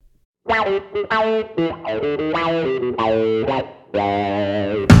Welcome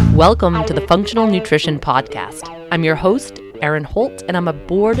to the Functional Nutrition Podcast. I'm your host, Erin Holt, and I'm a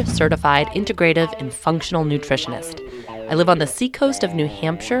board-certified integrative and functional nutritionist. I live on the seacoast of New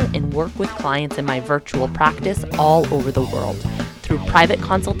Hampshire and work with clients in my virtual practice all over the world through private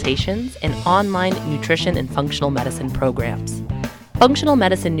consultations and online nutrition and functional medicine programs. Functional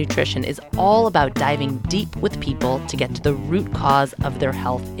medicine nutrition is all about diving deep with people to get to the root cause of their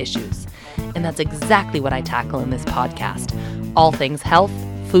health issues. And that's exactly what I tackle in this podcast. All things health,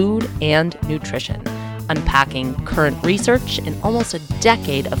 food, and nutrition, unpacking current research and almost a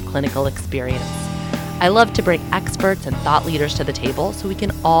decade of clinical experience. I love to bring experts and thought leaders to the table so we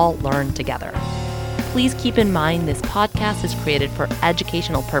can all learn together. Please keep in mind this podcast is created for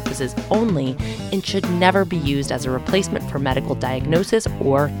educational purposes only and should never be used as a replacement for medical diagnosis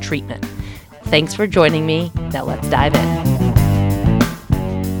or treatment. Thanks for joining me. Now let's dive in.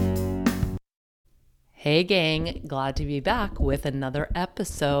 Hey gang, glad to be back with another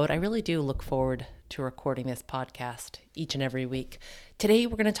episode. I really do look forward to recording this podcast each and every week. Today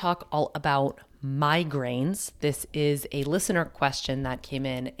we're going to talk all about migraines. This is a listener question that came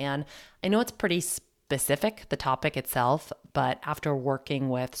in, and I know it's pretty specific, the topic itself, but after working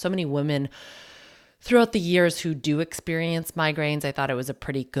with so many women throughout the years who do experience migraines, I thought it was a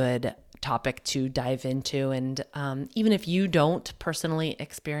pretty good topic to dive into. And even if you don't personally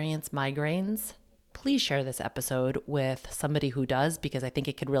experience migraines, please share this episode with somebody who does, because I think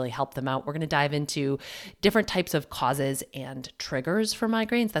it could really help them out. We're going to dive into different types of causes and triggers for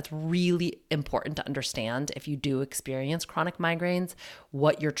migraines. That's really important to understand if you do experience chronic migraines,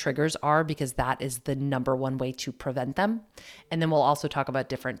 what your triggers are, because that is the number one way to prevent them. And then we'll also talk about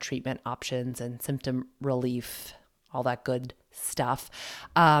different treatment options and symptom relief, all that good stuff.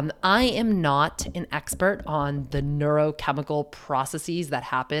 I am not an expert on the neurochemical processes that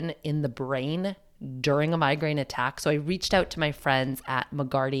happen in the brain during a migraine attack. So I reached out to my friends at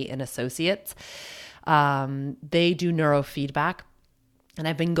McGarty and Associates. They do neurofeedback, and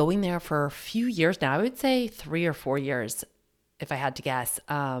I've been going there for a few years now. I would say 3 or 4 years, if I had to guess.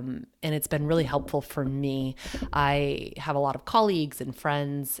 And it's been really helpful for me. I have a lot of colleagues and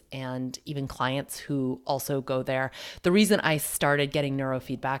friends and even clients who also go there. The reason I started getting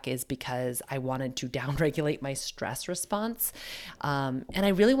neurofeedback is because I wanted to downregulate my stress response. And I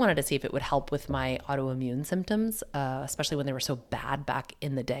really wanted to see if it would help with my autoimmune symptoms, especially when they were so bad back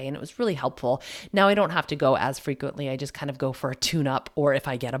in the day. And it was really helpful. Now I don't have to go as frequently. I just kind of go for a tune-up, or if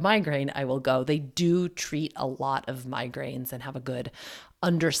I get a migraine, I will go. They do treat a lot of migraines and have a good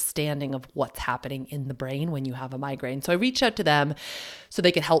understanding of what's happening in the brain when you have a migraine. So I reached out to them so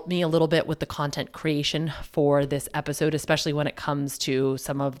they could help me a little bit with the content creation for this episode, especially when it comes to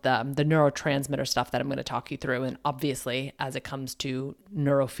some of the neurotransmitter stuff that I'm going to talk you through. And obviously, as it comes to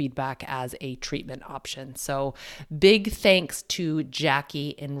neurofeedback as a treatment option. So big thanks to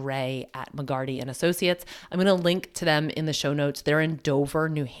Jackie and Ray at McGarty and Associates. I'm going to link to them in the show notes. They're in Dover,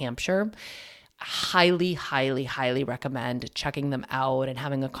 New Hampshire. Highly, highly, highly recommend checking them out and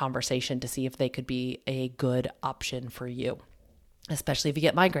having a conversation to see if they could be a good option for you, especially if you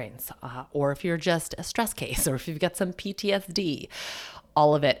get migraines, or if you're just a stress case, or if you've got some PTSD.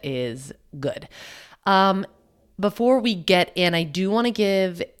 All of it is good. Before we get in, I do want to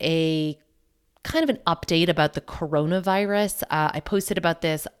give a kind of an update about the coronavirus. I posted about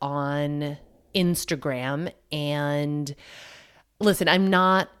this on Instagram, and listen, I'm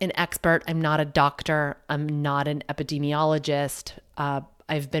not an expert. I'm not a doctor. I'm not an epidemiologist.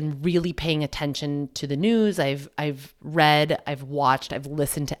 I've been really paying attention to the news. I've read, I've watched, I've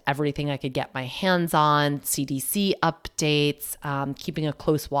listened to everything I could get my hands on, CDC updates, keeping a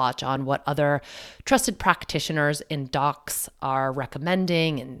close watch on what other trusted practitioners and docs are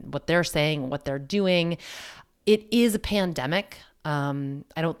recommending and what they're saying and what they're doing. It is a pandemic. I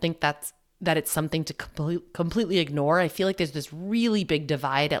don't think that it's something to completely ignore. I feel like there's this really big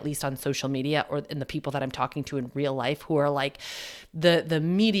divide, at least on social media or in the people that I'm talking to in real life, who are like, the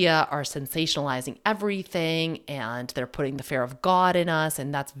media are sensationalizing everything and they're putting the fear of God in us.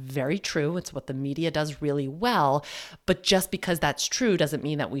 And that's very true. It's what the media does really well. But just because that's true doesn't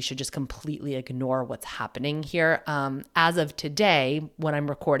mean that we should just completely ignore what's happening here. As of today, when I'm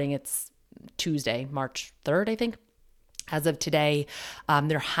recording, it's Tuesday, March 3rd, I think. As of today,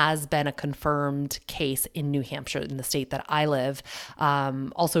 there has been a confirmed case in New Hampshire, in the state that I live,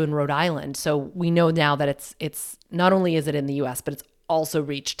 also in Rhode Island. So we know now that it's not only is it in the US, but it's also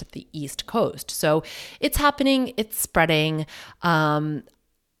reached the East Coast. So it's happening, it's spreading. I'm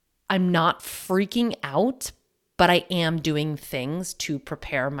not freaking out, but I am doing things to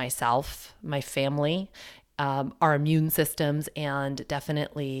prepare myself, my family, our immune systems and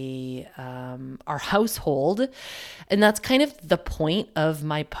definitely our household. And that's kind of the point of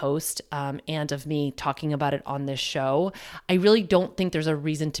my post and of me talking about it on this show. I really don't think there's a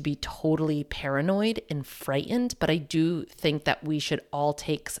reason to be totally paranoid and frightened, but I do think that we should all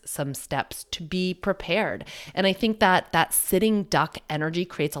take some steps to be prepared. And I think that that sitting duck energy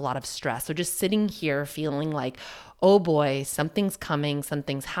creates a lot of stress. So just sitting here feeling like, oh boy, something's coming,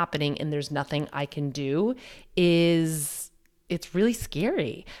 something's happening, and there's nothing I can do it's really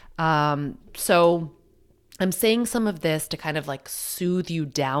scary. So I'm saying some of this to kind of like soothe you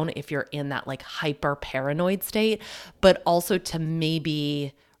down if you're in that like hyper paranoid state, but also to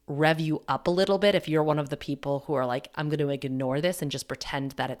maybe rev you up a little bit if you're one of the people who are like, I'm going to ignore this and just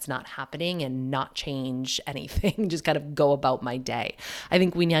pretend that it's not happening and not change anything, just kind of go about my day. I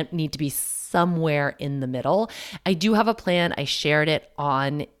think we need to be somewhere in the middle. I do have a plan. I shared it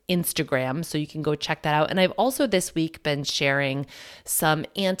on Instagram, so you can go check that out. And I've also this week been sharing some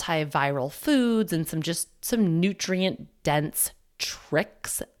antiviral foods and some nutrient dense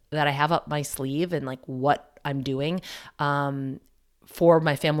tricks that I have up my sleeve and like what I'm doing for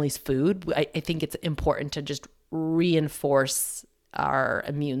my family's food. I think it's important to just reinforce our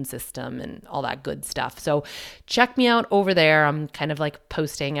immune system and all that good stuff. So check me out over there. I'm kind of like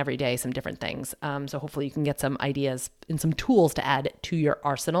posting every day some different things. So hopefully you can get some ideas and some tools to add to your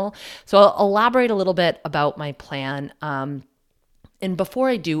arsenal. So I'll elaborate a little bit about my plan. And before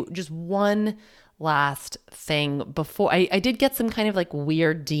I do, just one last thing before I did get some kind of like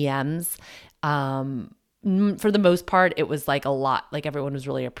weird DMs. For the most part, it was like a lot, like everyone was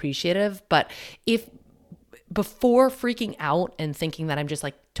really appreciative. But before freaking out and thinking that I'm just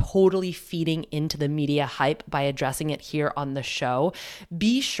like totally feeding into the media hype by addressing it here on the show,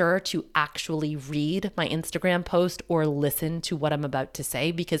 be sure to actually read my Instagram post or listen to what I'm about to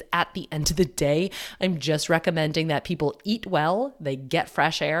say, because at the end of the day, I'm just recommending that people eat well, they get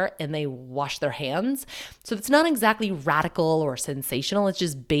fresh air, and they wash their hands. So it's not exactly radical or sensational. It's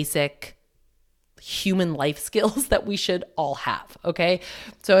just basic human life skills that we should all have. Okay.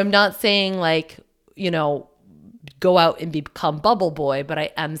 So I'm not saying like, go out and become bubble boy, but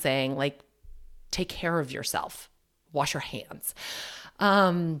I am saying like, take care of yourself, wash your hands.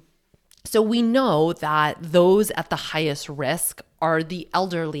 So we know that those at the highest risk are the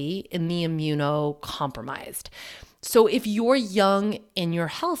elderly and the immunocompromised. So if you're young and you're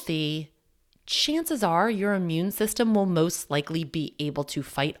healthy, chances are your immune system will most likely be able to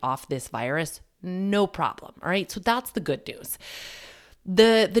fight off this virus, no problem. All right. So that's the good news.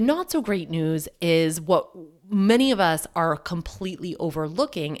 The not so great news is what many of us are completely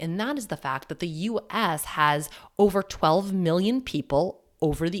overlooking, and that is the fact that the US has over 12 million people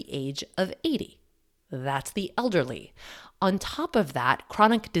over the age of 80. That's the elderly. On top of that,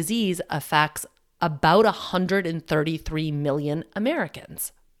 chronic disease affects about 133 million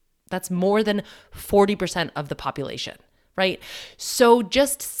Americans. That's more than 40% of the population, right? So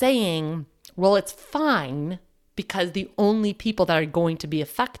just saying, well, it's fine because the only people that are going to be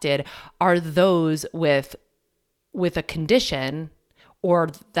affected are those with a condition or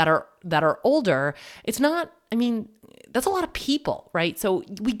that are older. It's not, that's a lot of people, right? So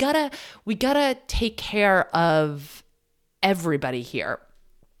we gotta take care of everybody here.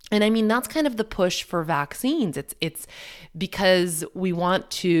 And that's kind of the push for vaccines. It's because we want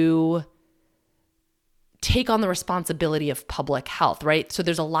to take on the responsibility of public health, right? So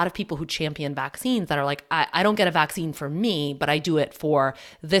there's a lot of people who champion vaccines that are like, I don't get a vaccine for me, but I do it for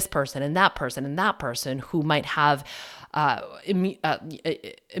this person and that person and that person who might have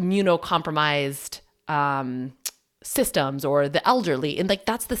immunocompromised systems or the elderly. And like,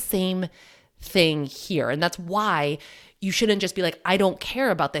 that's the same thing here. And that's why you shouldn't just be like, I don't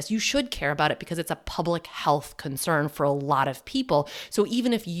care about this. You should care about it because it's a public health concern for a lot of people. So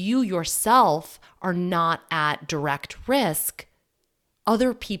even if you yourself are not at direct risk,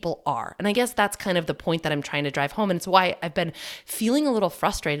 other people are. And I guess that's kind of the point that I'm trying to drive home. And it's why I've been feeling a little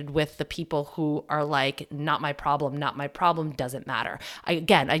frustrated with the people who are like, not my problem, doesn't matter.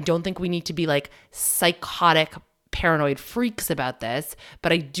 I don't think we need to be like psychotic paranoid freaks about this,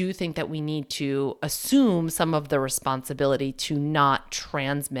 but I do think that we need to assume some of the responsibility to not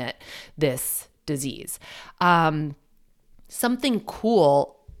transmit this disease. Something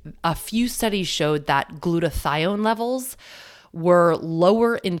cool, a few studies showed that glutathione levels were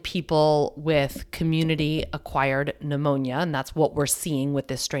lower in people with community-acquired pneumonia, and that's what we're seeing with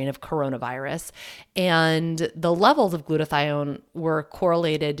this strain of coronavirus. And the levels of glutathione were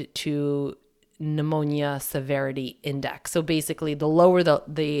correlated to pneumonia severity index. So basically, the lower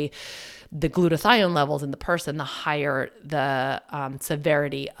the glutathione levels in the person, the higher the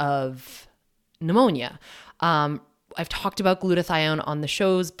severity of pneumonia. I've talked about glutathione on the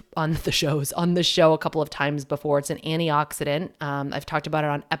show a couple of times before. It's an antioxidant. I've talked about it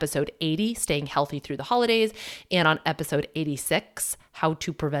on episode 80, staying healthy through the holidays, and on episode 86, how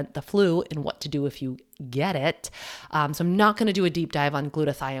to prevent the flu and what to do if you get it. So I'm not going to do a deep dive on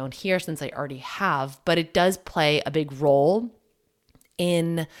glutathione here since I already have, but it does play a big role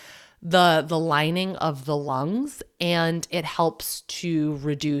in the lining of the lungs, and it helps to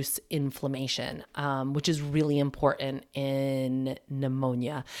reduce inflammation, which is really important in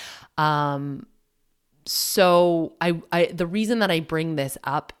pneumonia. So the reason that I bring this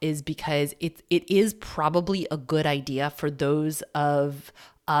up is because it is probably a good idea for those of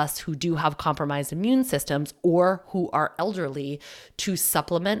us who do have compromised immune systems or who are elderly to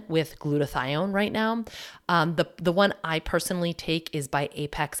supplement with glutathione right now. The one I personally take is by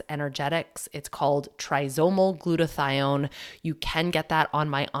Apex Energetics. It's called trisomal glutathione. You can get that on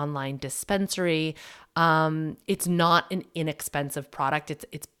my online dispensary. It's not an inexpensive product.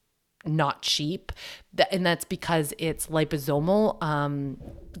 It's not cheap, and that's because it's liposomal.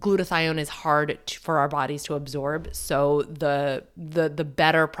 Glutathione is hard for our bodies to absorb, so the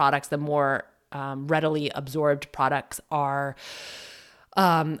better products, the more readily absorbed products are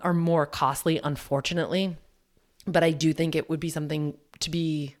more costly, unfortunately. But I do think it would be something to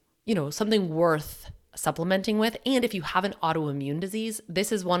be, something worth supplementing with. And if you have an autoimmune disease,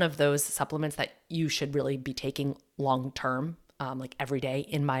 this is one of those supplements that you should really be taking long term. Like every day,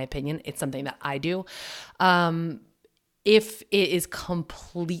 in my opinion. It's something that I do. If it is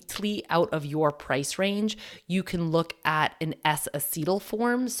completely out of your price range, you can look at an S-acetyl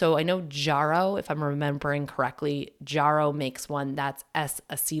form. So I know Jarrow, if I'm remembering correctly, Jarrow makes one that's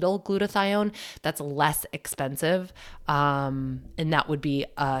S-acetyl glutathione that's less expensive. And that would be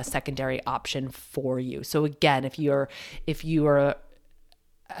a secondary option for you. So again, if you're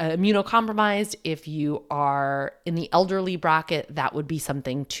immunocompromised, if you are in the elderly bracket, that would be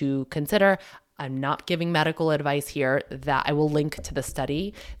something to consider. I'm not giving medical advice here. That I will link to the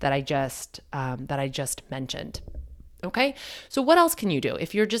study that I just mentioned. Okay, so what else can you do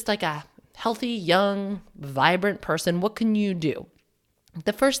if you're just like a healthy, young, vibrant person? What can you do?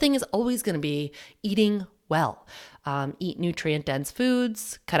 The first thing is always going to be eating well. Eat nutrient-dense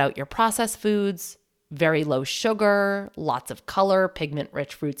foods. Cut out your processed foods. Very low sugar, lots of color,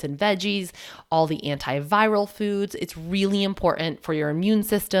 pigment-rich fruits and veggies, all the antiviral foods. It's really important for your immune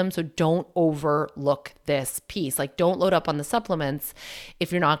system, so don't overlook this piece. Like, don't load up on the supplements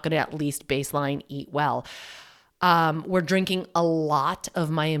if you're not going to at least baseline eat well. We're drinking a lot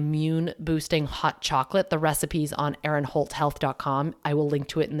of my immune-boosting hot chocolate. The recipe's on erinholthealth.com. I will link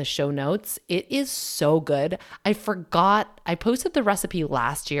to it in the show notes. It is so good. I posted the recipe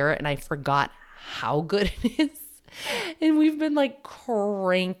last year, and I forgot how good it is. And we've been like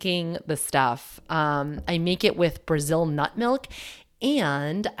cranking the stuff. I make it with Brazil nut milk,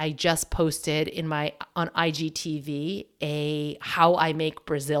 and I just posted on IGTV a how I make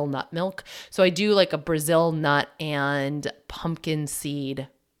Brazil nut milk. So I do like a Brazil nut and pumpkin seed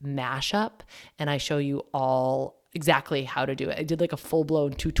mashup, and I show you all exactly how to do it. I did like a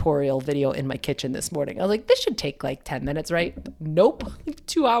full-blown tutorial video in my kitchen this morning. I was like, this should take like 10 minutes, right? Nope.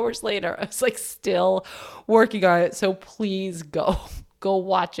 2 hours later, I was like still working on it. So please go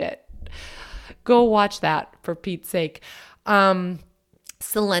watch it. Go watch that, for Pete's sake.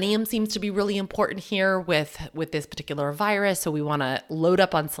 Selenium seems to be really important here with this particular virus. So we want to load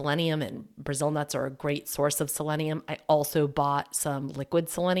up on selenium, and Brazil nuts are a great source of selenium. I also bought some liquid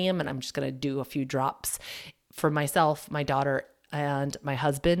selenium, and I'm just going to do a few drops for myself, my daughter, and my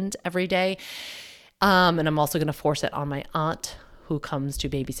husband every day. And I'm also going to force it on my aunt, who comes to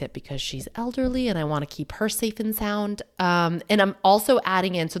babysit because she's elderly and I want to keep her safe and sound. And I'm also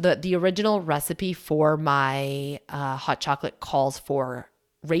adding in, so the original recipe for my hot chocolate calls for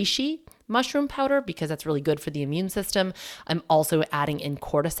reishi mushroom powder because that's really good for the immune system. I'm also adding in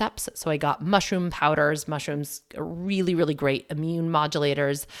cordyceps. So I got mushroom powders. Mushrooms are really, really great immune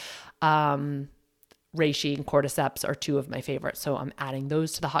modulators. Reishi and cordyceps are two of my favorites. So I'm adding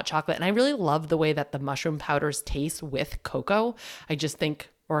those to the hot chocolate. And I really love the way that the mushroom powders taste with cocoa.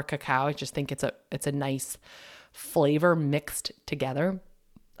 Or cacao. I just think it's a nice flavor mixed together.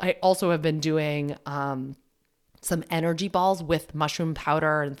 I also have been doing some energy balls with mushroom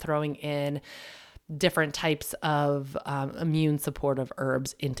powder and throwing in different types of immune supportive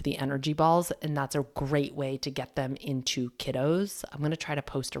herbs into the energy balls. And that's a great way to get them into kiddos. I'm going to try to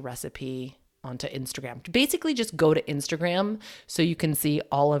post a recipe onto Instagram. Basically just go to Instagram so you can see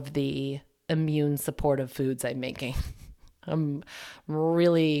all of the immune supportive foods I'm making. I'm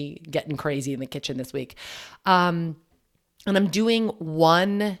really getting crazy in the kitchen this week. And I'm doing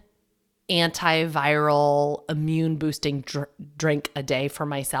one antiviral immune boosting drink a day for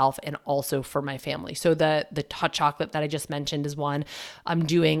myself and also for my family. So the hot chocolate that I just mentioned is one. I'm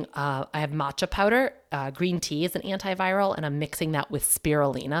doing, I have matcha powder. Green tea is an antiviral, and I'm mixing that with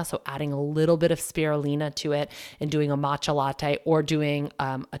spirulina. So adding a little bit of spirulina to it and doing a matcha latte or doing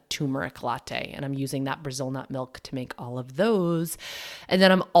a turmeric latte. And I'm using that Brazil nut milk to make all of those. And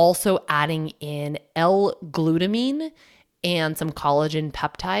then I'm also adding in L-glutamine and some collagen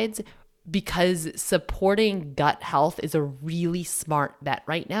peptides, because supporting gut health is a really smart bet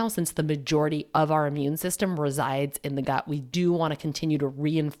right now. Since the majority of our immune system resides in the gut, we do want to continue to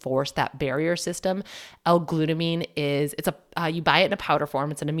reinforce that barrier system. L-glutamine you buy it in a powder form.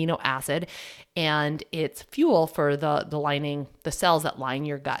 It's an amino acid, and it's fuel for the cells that line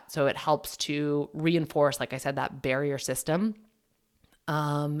your gut. So it helps to reinforce, like I said, that barrier system.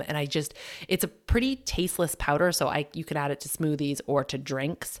 It's a pretty tasteless powder. So you could add it to smoothies or to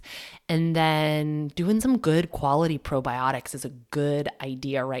drinks. And then doing some good quality probiotics is a good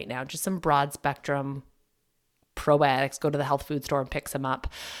idea right now. Just some broad spectrum probiotics. Go to the health food store and pick some up.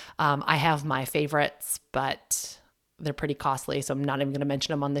 I have my favorites, but they're pretty costly. So I'm not even going to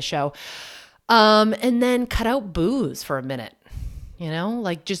mention them on the show. And then cut out booze for a minute.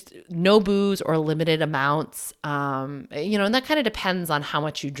 Like just no booze or limited amounts, and that kind of depends on how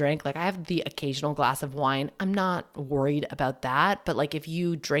much you drink. Like I have the occasional glass of wine. I'm not worried about that. But like if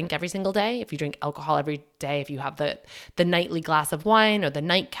you drink every single day, if you drink alcohol every day, if you have the nightly glass of wine or the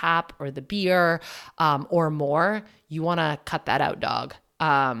nightcap or the beer or more, you want to cut that out, dog.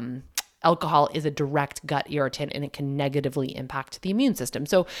 Alcohol is a direct gut irritant, and it can negatively impact the immune system.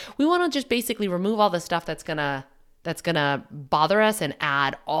 So we want to just basically remove all the stuff that's going to bother us and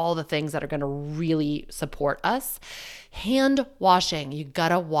add all the things that are going to really support us. Hand washing. You got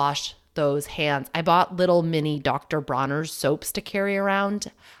to wash those hands. I bought little mini Dr. Bronner's soaps to carry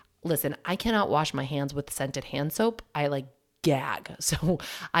around. Listen, I cannot wash my hands with scented hand soap. I gag. So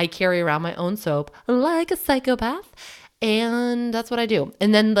I carry around my own soap like a psychopath. And that's what I do.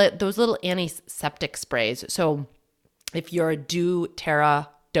 And then those little antiseptic sprays. So if you're a doTERRA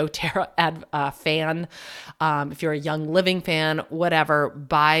fan, if you're a Young Living fan, whatever,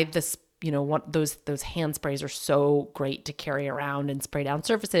 buy this, those hand sprays are so great to carry around and spray down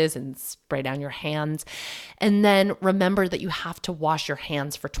surfaces and spray down your hands. And then remember that you have to wash your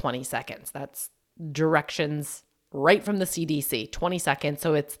hands for 20 seconds. That's directions right from the CDC, 20 seconds.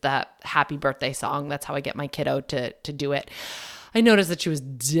 So it's that happy birthday song. That's how I get my kiddo to do it. I noticed that she was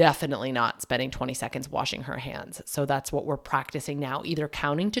definitely not spending 20 seconds washing her hands. So that's what we're practicing now, either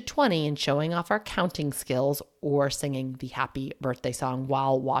counting to 20 and showing off our counting skills or singing the happy birthday song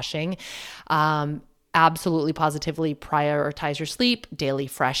while washing. Absolutely, positively prioritize your sleep, daily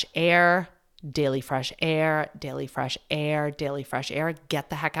fresh air. Daily fresh air, daily fresh air, daily fresh air. Get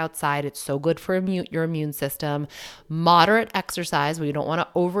the heck outside. It's so good for your immune system. Moderate exercise. We don't want to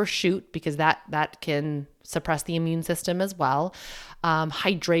overshoot because that can suppress the immune system as well.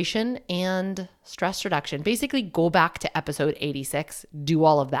 Hydration and stress reduction. Basically, go back to episode 86. Do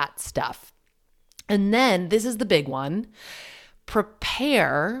all of that stuff. And then this is the big one.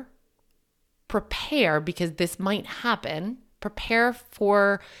 Prepare because this might happen. Prepare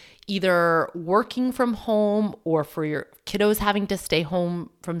for either working from home or for your kiddos having to stay home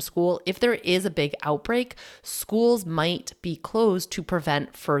from school. If there is a big outbreak, schools might be closed to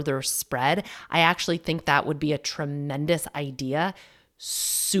prevent further spread. I actually think that would be a tremendous idea.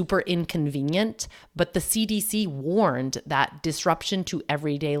 Super inconvenient, but the CDC warned that disruption to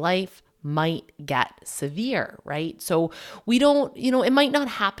everyday life might get severe, right? So we don't, it might not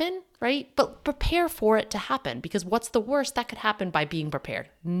happen, right? But prepare for it to happen, because what's the worst that could happen by being prepared?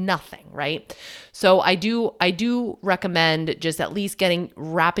 Nothing, right? So I do recommend just at least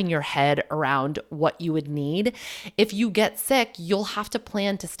wrapping your head around what you would need. If you get sick, you'll have to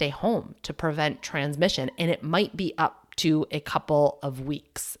plan to stay home to prevent transmission, and it might be up to a couple of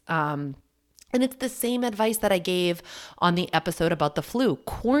weeks. And it's the same advice that I gave on the episode about the flu.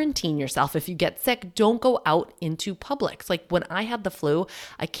 Quarantine yourself. If you get sick, don't go out into public. Like when I had the flu,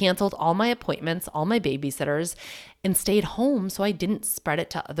 I canceled all my appointments, all my babysitters, and stayed home so I didn't spread it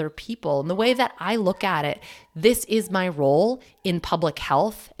to other people. And the way that I look at it, this is my role in public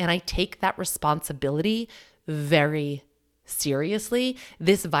health, and I take that responsibility very seriously.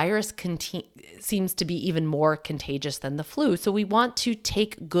 This virus seems to be even more contagious than the flu. So we want to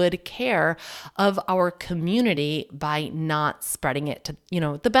take good care of our community by not spreading it to,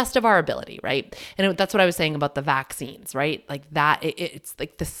 the best of our ability, right? And that's what I was saying about the vaccines, right? Like that, it's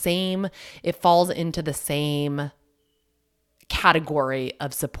like the same, it falls into the same category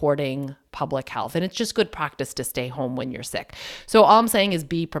of supporting public health. And it's just good practice to stay home when you're sick. So all I'm saying is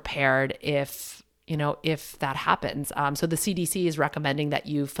be prepared if that happens. So the CDC is recommending that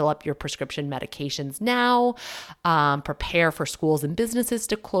you fill up your prescription medications now, prepare for schools and businesses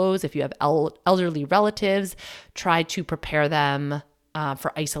to close. If you have elderly relatives, try to prepare them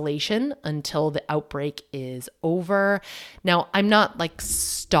for isolation until the outbreak is over. Now, I'm not like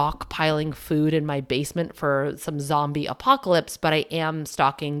stockpiling food in my basement for some zombie apocalypse, but I am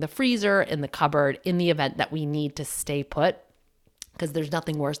stocking the freezer and the cupboard in the event that we need to stay put, because there's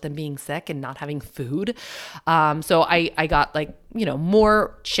nothing worse than being sick and not having food. So I got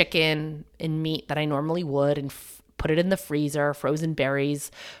more chicken and meat than I normally would, and put it in the freezer, frozen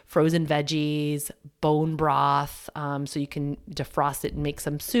berries, frozen veggies, bone broth, so you can defrost it and make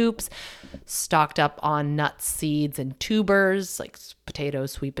some soups, stocked up on nuts, seeds, and tubers like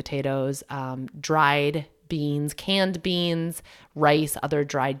potatoes, sweet potatoes, dried beans, canned beans, rice, other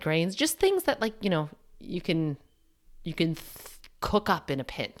dried grains, just things that you can cook up in a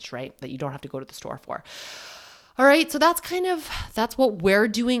pinch, right? That you don't have to go to the store for. All right, so that's what we're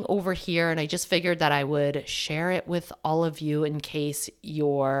doing over here. And I just figured that I would share it with all of you in case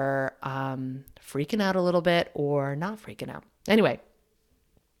you're freaking out a little bit or not freaking out. Anyway.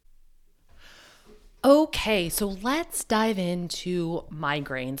 Okay, so let's dive into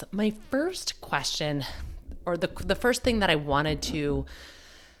migraines. My first question, or the first thing that I wanted to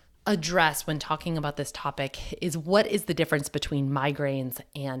address when talking about this topic, is what is the difference between migraines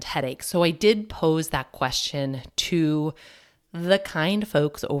and headaches? So I did pose that question to the kind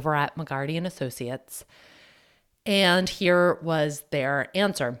folks over at McGarty and Associates, and here was their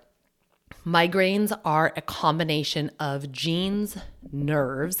answer. Migraines are a combination of genes,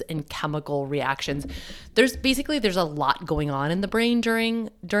 nerves, and chemical reactions. There's a lot going on in the brain during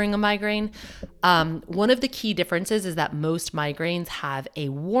a migraine. One of the key differences is that most migraines have a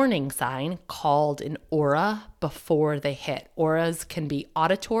warning sign called an aura before they hit. Auras can be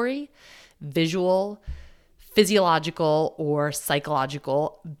auditory, visual, physiological, or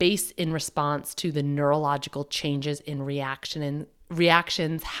psychological, based in response to the neurological changes in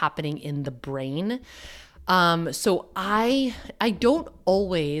reactions happening in the brain. So I don't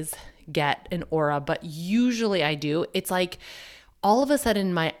always get an aura, but usually I do. It's like all of a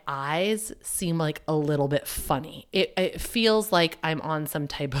sudden my eyes seem like a little bit funny. It feels like I'm on some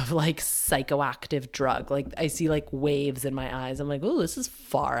type of like psychoactive drug. Like I see like waves in my eyes. I'm like, oh, this is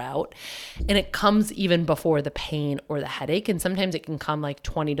far out. And it comes even before the pain or the headache. And sometimes it can come like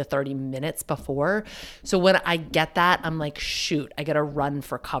 20 to 30 minutes before. So when I get that, I'm like, shoot, I got to run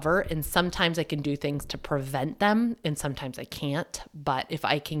for cover. And sometimes I can do things to prevent them, and sometimes I can't. But if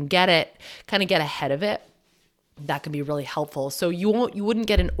I can get ahead of it, that can be really helpful. So you wouldn't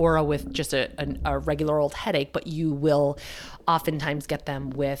get an aura with just a regular old headache, but you will oftentimes get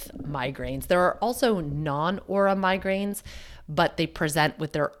them with migraines. There are also non-aura migraines, but they present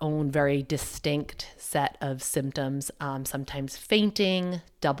with their own very distinct set of symptoms, sometimes fainting,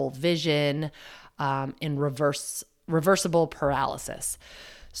 double vision, and reversible paralysis.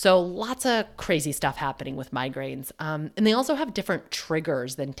 So lots of crazy stuff happening with migraines. And they also have different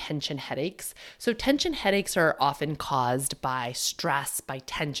triggers than tension headaches. So tension headaches are often caused by stress, by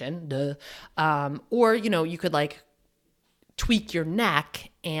tension, or, you could like tweak your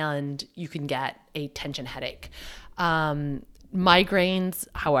neck and you can get a tension headache. Migraines,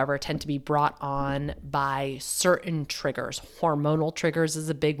 however, tend to be brought on by certain triggers. Hormonal triggers is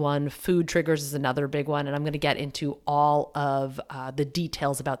a big one. Food triggers is another big one. And I'm going to get into all of the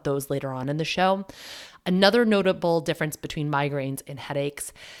details about those later on in the show. Another notable difference between migraines and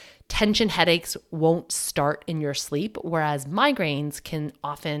headaches: tension headaches won't start in your sleep, whereas migraines can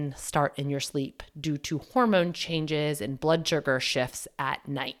often start in your sleep due to hormone changes and blood sugar shifts at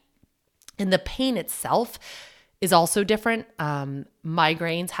night. And the pain itself is also different.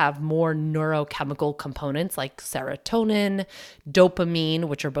 Migraines have more neurochemical components like serotonin, dopamine,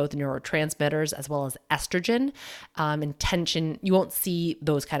 which are both neurotransmitters, as well as estrogen. And tension, you won't see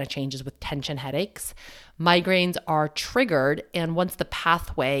those kind of changes with tension headaches. Migraines are triggered, and once the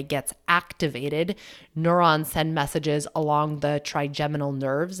pathway gets activated, neurons send messages along the trigeminal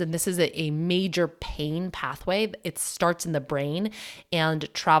nerves, and this is a major pain pathway. It starts in the brain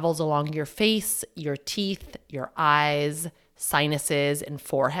and travels along your face, your teeth, your eyes, sinuses, and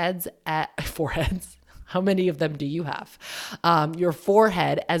foreheads. How many of them do you have? Your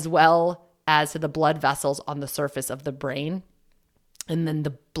forehead, as well as to the blood vessels on the surface of the brain. And then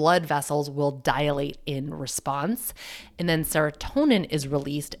the blood vessels will dilate in response. And then serotonin is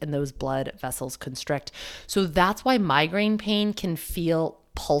released and those blood vessels constrict. So that's why migraine pain can feel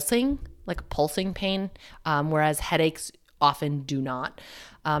pulsing, like a pulsing pain, whereas headaches often do not.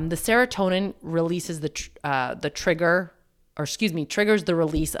 The serotonin releases triggers the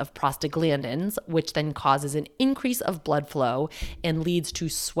release of prostaglandins, which then causes an increase of blood flow and leads to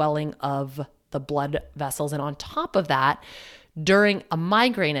swelling of the blood vessels. And on top of that, during a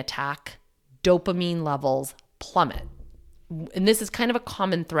migraine attack, dopamine levels plummet. And this is kind of a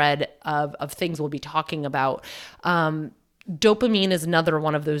common thread of things we'll be talking about. Dopamine is another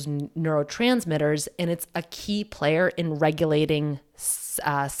one of those neurotransmitters, and it's a key player in regulating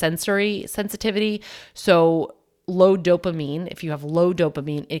sensory sensitivity. So if you have low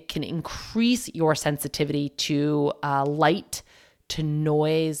dopamine, it can increase your sensitivity to light, to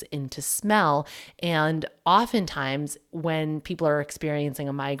noise, and to smell. And oftentimes when people are experiencing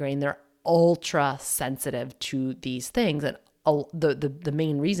a migraine, they're ultra sensitive to these things. And the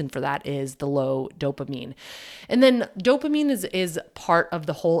main reason for that is the low dopamine. And then dopamine is part of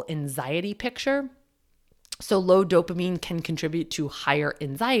the whole anxiety picture. So low dopamine can contribute to higher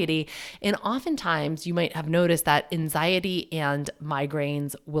anxiety. And oftentimes you might have noticed that anxiety and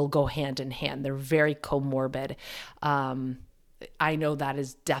migraines will go hand in hand. They're very comorbid. I know that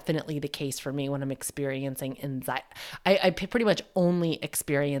is definitely the case for me when I'm experiencing anxiety. I pretty much only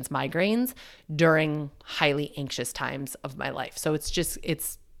experience migraines during highly anxious times of my life. So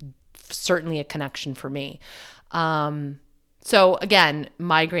it's certainly a connection for me. So again,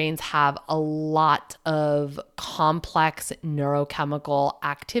 migraines have a lot of complex neurochemical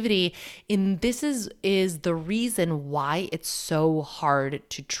activity, and this is the reason why it's so hard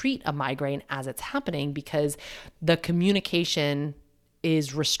to treat a migraine as it's happening, because the communication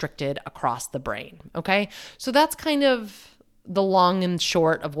is restricted across the brain, okay? So that's kind of the long and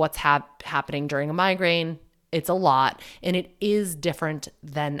short of what's happening during a migraine. It's a lot, and it is different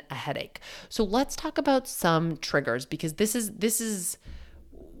than a headache. So let's talk about some triggers, because this is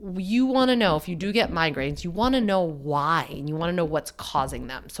you want to know, if you do get migraines, you want to know why, and you want to know what's causing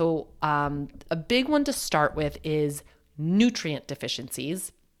them. So a big one to start with is nutrient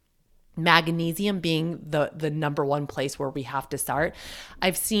deficiencies. Magnesium being the number one place where we have to start.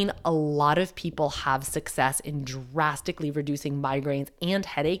 I've seen a lot of people have success in drastically reducing migraines and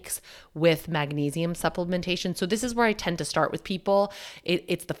headaches with magnesium supplementation. So this is where I tend to start with people.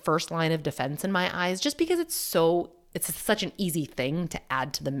 It's the first line of defense in my eyes, just because it's such an easy thing to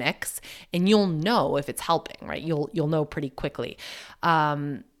add to the mix, and you'll know if it's helping, right? You'll know pretty quickly.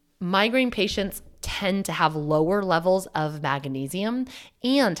 Migraine patients tend to have lower levels of magnesium,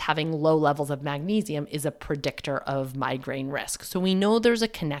 and having low levels of magnesium is a predictor of migraine risk. So we know there's a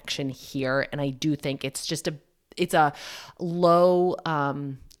connection here, and I do think it's a low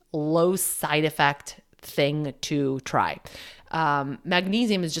side effect thing to try.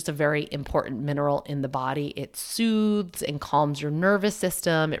 Magnesium is just a very important mineral in the body. It soothes and calms your nervous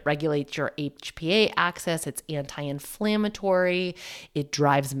system. It regulates your HPA axis. It's anti-inflammatory. It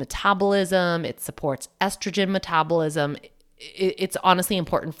drives metabolism. It supports estrogen metabolism. It's honestly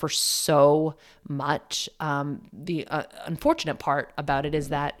important for so much. The unfortunate part about it is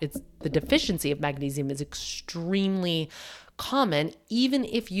that the deficiency of magnesium is extremely common, even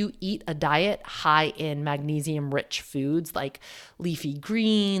if you eat a diet high in magnesium-rich foods like leafy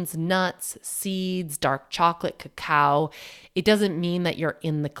greens, nuts, seeds, dark chocolate, cacao. It doesn't mean that you're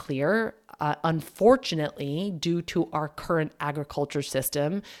in the clear. Unfortunately, due to our current agriculture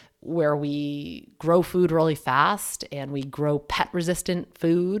system, where we grow food really fast and we grow pet-resistant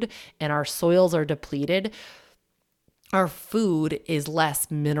food and our soils are depleted, our food is less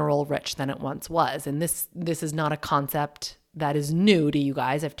mineral rich than it once was. And this is not a concept that is new to you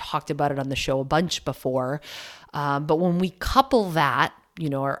guys. I've talked about it on the show a bunch before. But when we couple that,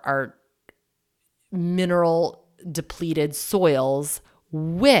 our mineral depleted soils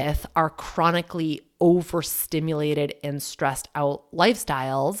with our chronically overstimulated and stressed out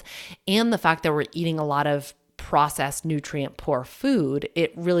lifestyles, and the fact that we're eating a lot of processed nutrient poor food,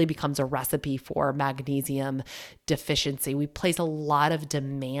 it really becomes a recipe for magnesium deficiency. We place a lot of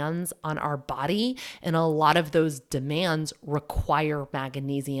demands on our body, and a lot of those demands require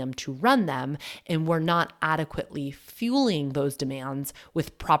magnesium to run them, and we're not adequately fueling those demands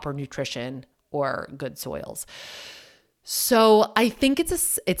with proper nutrition or good soils. So I think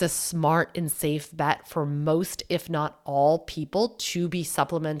it's a smart and safe bet for most, if not all, people to be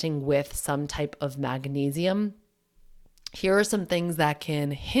supplementing with some type of magnesium. Here are some things that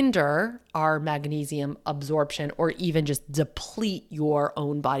can hinder our magnesium absorption or even just deplete your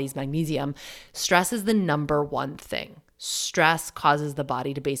own body's magnesium. Stress is the number one thing. Stress causes the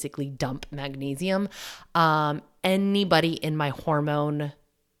body to basically dump magnesium. Anybody in my hormone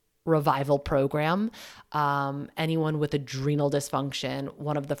revival program, anyone with adrenal dysfunction,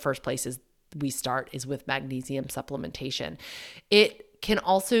 one of the first places we start is with magnesium supplementation. It can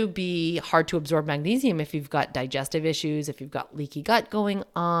also be hard to absorb magnesium if you've got digestive issues, if you've got leaky gut going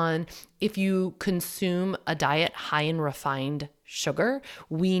on, if you consume a diet high in refined sugar.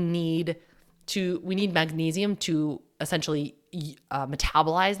 We need magnesium to essentially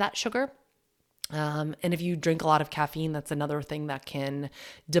metabolize that sugar. And if you drink a lot of caffeine, that's another thing that can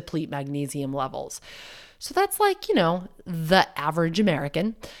deplete magnesium levels. So that's like, the average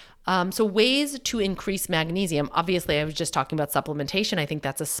American. So ways to increase magnesium. Obviously, I was just talking about supplementation. I think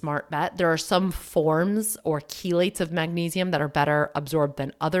that's a smart bet. There are some forms or chelates of magnesium that are better absorbed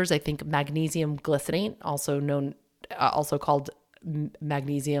than others. I think magnesium glycinate, also called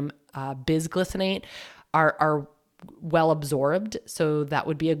magnesium bisglycinate, are well absorbed. So that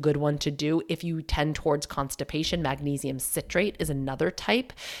would be a good one to do. If you tend towards constipation, magnesium citrate is another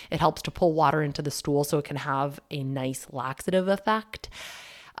type. It helps to pull water into the stool so it can have a nice laxative effect.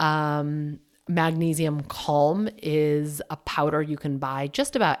 Magnesium calm is a powder you can buy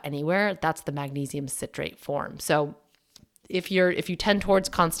just about anywhere. That's the magnesium citrate form. So if you tend towards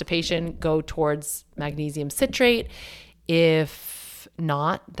constipation, go towards magnesium citrate. If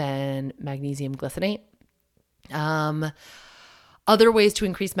not, then magnesium glycinate. Other ways to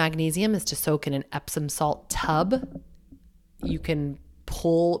increase magnesium is to soak in an Epsom salt tub. You can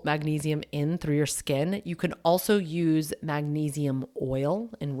pull magnesium in through your skin. You can also use magnesium oil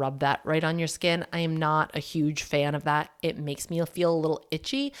and rub that right on your skin. I am not a huge fan of that. It makes me feel a little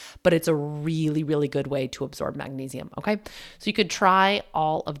itchy, but it's a really, really good way to absorb magnesium. Okay. So you could try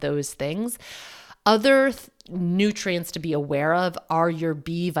all of those things. Other nutrients to be aware of are your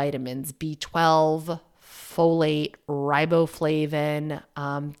B vitamins, B12, folate, riboflavin.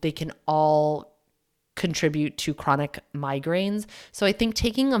 They can all contribute to chronic migraines. So I think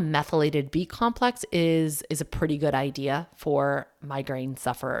taking a methylated B complex is a pretty good idea for migraine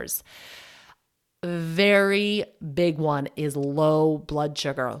sufferers. Very big one is low blood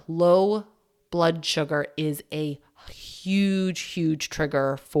sugar. Low blood sugar is a huge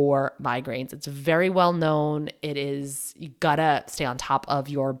trigger for migraines. It's very well known. You gotta stay on top of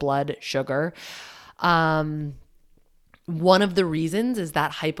your blood sugar. One of the reasons is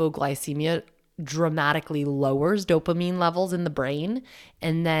that hypoglycemia dramatically lowers dopamine levels in the brain.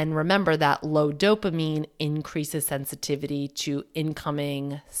 And then remember that low dopamine increases sensitivity to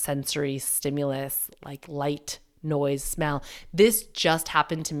incoming sensory stimulus like light, noise, smell. This just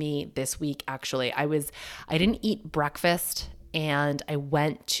happened to me this week, actually. I didn't eat breakfast and I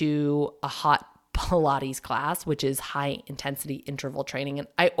went to a hot Pilates class, which is high intensity interval training. And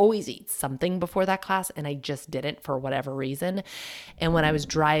I always eat something before that class and I just didn't for whatever reason. And when I was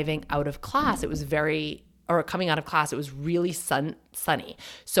driving out of class, coming out of class, it was really sunny.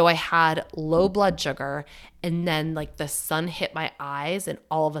 So I had low blood sugar and then like the sun hit my eyes and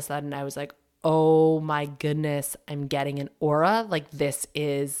all of a sudden I was like, oh my goodness, I'm getting an aura. Like this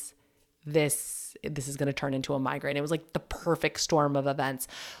is going to turn into a migraine. It was like the perfect storm of events.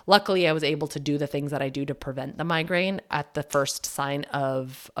 Luckily, I was able to do the things that I do to prevent the migraine at the first sign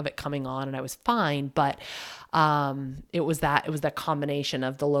of it coming on, and I was fine. But it was that combination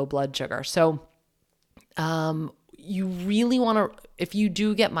of the low blood sugar. So you really want to, if you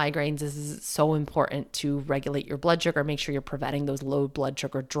do get migraines, this is so important to regulate your blood sugar. Make sure you're preventing those low blood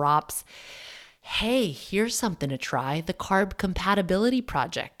sugar drops. Hey, here's something to try: the Carb Compatibility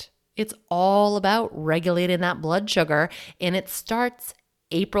Project. It's all about regulating that blood sugar, and it starts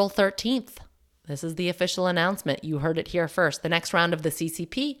April 13th. This is the official announcement. You heard it here first. The next round of the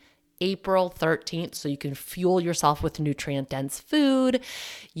CCP, April 13th, so you can fuel yourself with nutrient-dense food.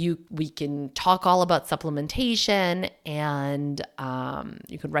 We can talk all about supplementation, and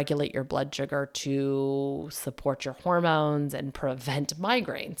you can regulate your blood sugar to support your hormones and prevent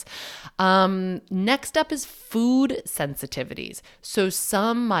migraines. Next up is food sensitivities. So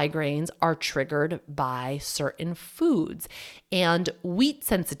some migraines are triggered by certain foods, and wheat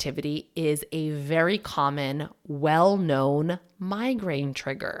sensitivity is a very common, well-known migraine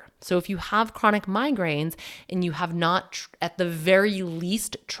trigger. So if you have chronic migraines and you have not, at the very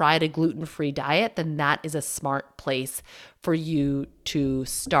least, tried a gluten-free diet, then that is a smart place for you to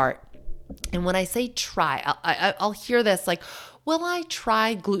start. And when I say try, I'll hear this like, well, I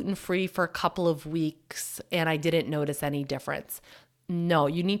tried gluten-free for a couple of weeks and I didn't notice any difference. No,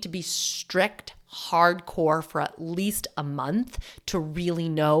 you need to be strict, hardcore for at least a month to really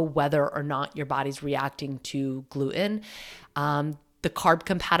know whether or not your body's reacting to gluten. The Carb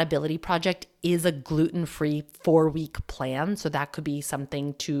Compatibility Project is a gluten-free 4-week plan, so that could be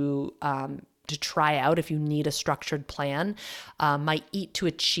something to try out if you need a structured plan. My Eat to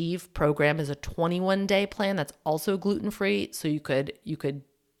Achieve program is a 21-day plan that's also gluten-free, so you could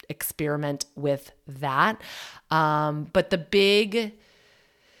experiment with that. But the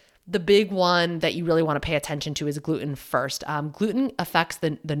big one that you really want to pay attention to is gluten first. Gluten affects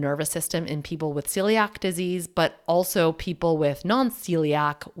the nervous system in people with celiac disease, but also people with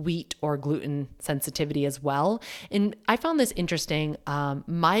non-celiac wheat or gluten sensitivity as well. And I found this interesting.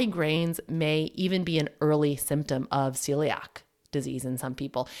 Migraines may even be an early symptom of celiac disease in some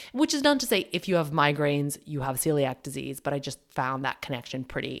people, which is not to say if you have migraines, you have celiac disease, but I just found that connection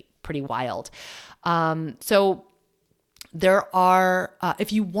pretty wild. So there are,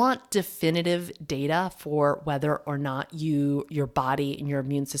 if you want definitive data for whether or not your body and your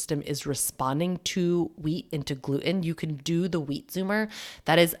immune system is responding to wheat and to gluten, you can do the Wheat Zoomer.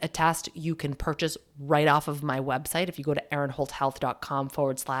 That is a test you can purchase right off of my website. If you go to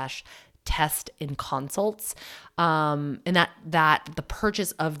erinholthealth.com/test and consults, and that the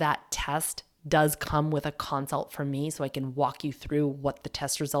purchase of that test does come with a consult from me, so I can walk you through what the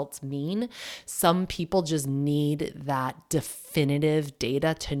test results mean. Some people just need that definitive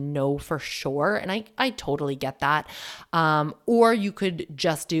data to know for sure, and I totally get that. Or you could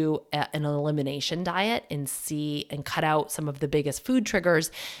just do an elimination diet and see and cut out some of the biggest food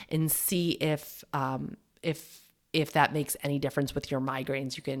triggers and see if that makes any difference with your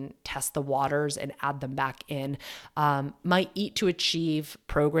migraines. You can test the waters and add them back in. My Eat to Achieve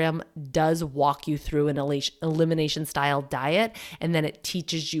program does walk you through an elimination style diet, and then it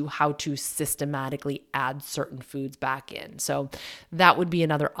teaches you how to systematically add certain foods back in. So that would be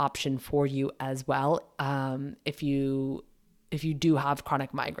another option for you as well, if you do have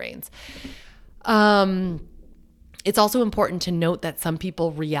chronic migraines. It's also important to note that some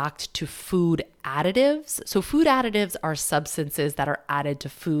people react to food additives. So food additives are substances that are added to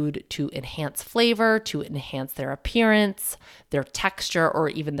food to enhance flavor, to enhance their appearance, their texture, or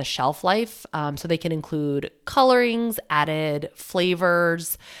even the shelf life. So they can include colorings, added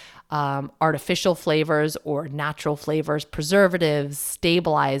flavors, artificial flavors or natural flavors, preservatives,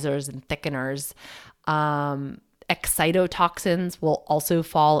 stabilizers, and thickeners. Excitotoxins will also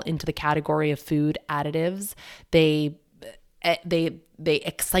fall into the category of food additives. They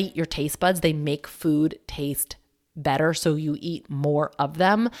excite your taste buds. They make food taste better, so you eat more of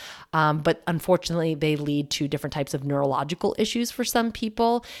them. But unfortunately, they lead to different types of neurological issues for some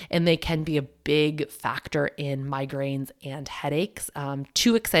people, and they can be a big factor in migraines and headaches.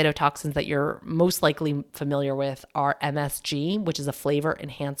 Two excitotoxins that you're most likely familiar with are MSG, which is a flavor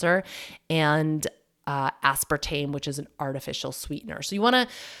enhancer, and aspartame, which is an artificial sweetener. So you want to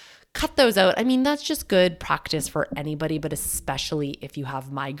cut those out. I mean, that's just good practice for anybody, but especially if you have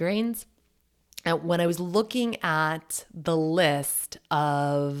migraines. And when I was looking at the list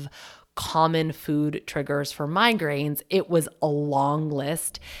of common food triggers for migraines, it was a long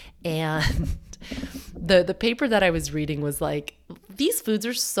list. And the paper that I was reading was like, these foods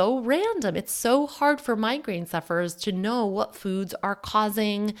are so random. It's so hard for migraine sufferers to know what foods are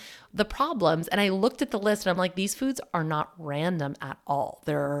causing the problems. And I looked at the list and I'm like, these foods are not random at all.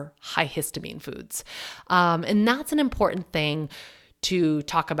 They're high histamine foods. And that's an important thing to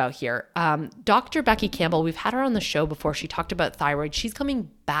talk about here. Dr. Becky Campbell, we've had her on the show before. She talked about thyroid. She's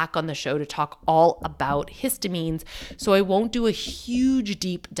coming back on the show to talk all about histamines. So I won't do a huge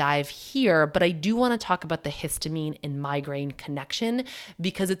deep dive here, but I do want to talk about the histamine and migraine connection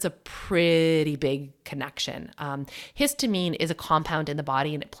because it's a pretty big connection. Histamine is a compound in the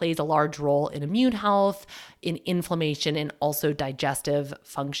body and it plays a large role in immune health, in inflammation, and also digestive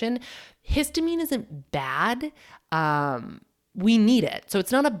function. Histamine isn't bad. We need it. So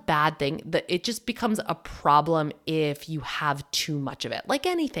it's not a bad thing. It just becomes a problem if you have too much of it, like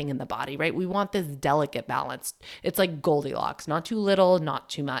anything in the body, right? We want this delicate balance. It's like Goldilocks, not too little, not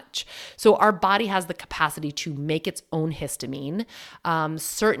too much. So our body has the capacity to make its own histamine.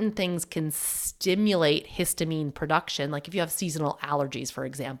 Certain things can stimulate histamine production, like if you have seasonal allergies, for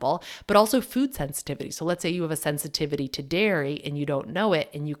example, but also food sensitivity. So let's say you have a sensitivity to dairy and you don't know it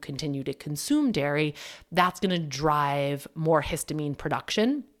and you continue to consume dairy, that's going to drive more histamine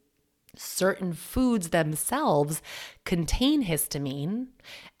production. Certain foods themselves contain histamine,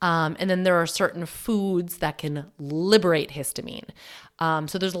 and then there are certain foods that can liberate histamine.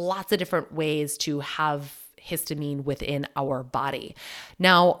 So there's lots of different ways to have histamine within our body.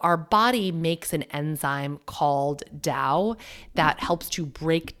 Now, our body makes an enzyme called DAO that helps to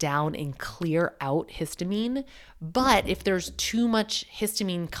break down and clear out histamine. But if there's too much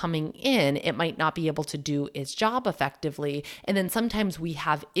histamine coming in, it might not be able to do its job effectively. And then sometimes we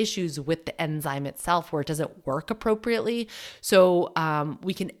have issues with the enzyme itself where it doesn't work appropriately. So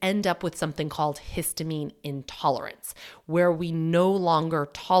we can end up with something called histamine intolerance, where we no longer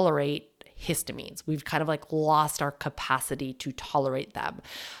tolerate histamines. We've kind of like lost our capacity to tolerate them.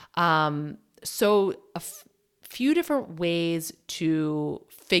 So a few different ways to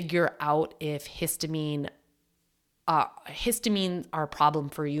figure out if histamines are a problem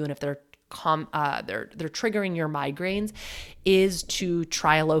for you and if they're triggering your migraines is to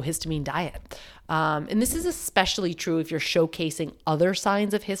try a low histamine diet. And this is especially true if you're showcasing other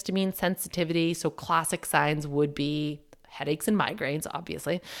signs of histamine sensitivity. So classic signs would be headaches and migraines,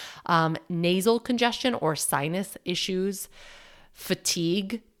 obviously, nasal congestion or sinus issues,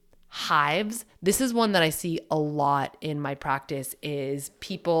 fatigue, hives. This is one that I see a lot in my practice, is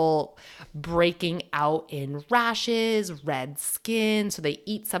people breaking out in rashes, red skin. So they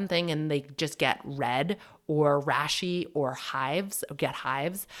eat something and they just get red or rashy or hives, or get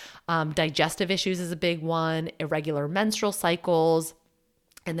hives. Digestive issues is a big one, irregular menstrual cycles,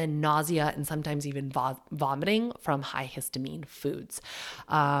 and then nausea and sometimes even vomiting from high histamine foods.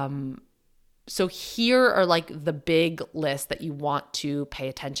 So here are like the big list that you want to pay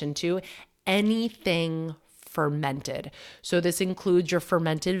attention to. Anything fermented. So this includes your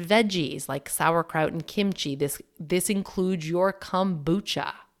fermented veggies like sauerkraut and kimchi. This includes your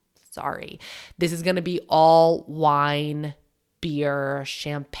kombucha. Sorry. This is going to be all wine, beer,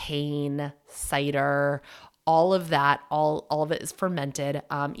 champagne, cider, all of that, all of it is fermented.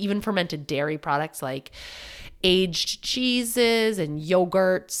 Even fermented dairy products like aged cheeses and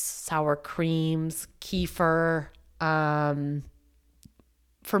yogurts, sour creams, kefir,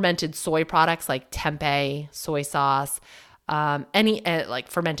 fermented soy products like tempeh, soy sauce, any like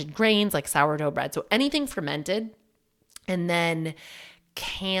fermented grains like sourdough bread. So anything fermented, and then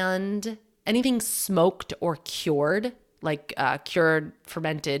canned, anything smoked or cured, like cured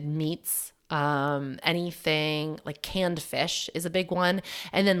fermented meats. Anything like canned fish is a big one,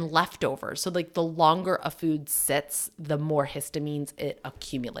 and then leftovers. So like the longer a food sits, the more histamines it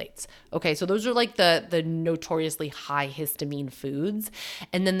accumulates. Okay, so those are like the notoriously high histamine foods.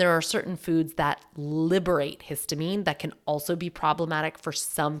 And then there are certain foods that liberate histamine that can also be problematic for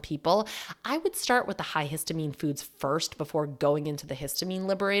some people. I would start with the high histamine foods first before going into the histamine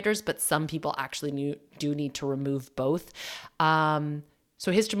liberators, but some people actually do need to remove both.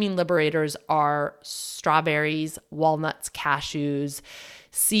 So histamine liberators are strawberries, walnuts, cashews,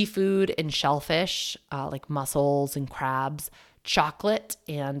 seafood and shellfish, like mussels and crabs, chocolate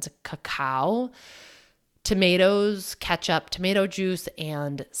and cacao, tomatoes, ketchup, tomato juice,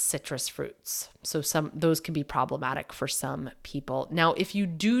 and citrus fruits. So those can be problematic for some people. Now, if you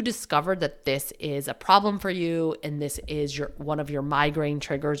do discover that this is a problem for you and this is one of your migraine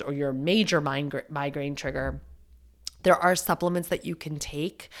triggers or your major migraine trigger, there are supplements that you can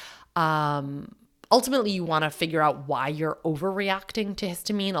take. Ultimately, you want to figure out why you're overreacting to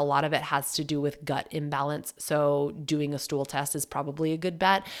histamine. A lot of it has to do with gut imbalance. So doing a stool test is probably a good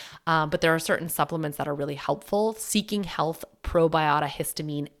bet. But there are certain supplements that are really helpful. Seeking Health Probiotic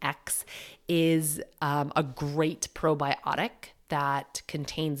Histamine X is a great probiotic that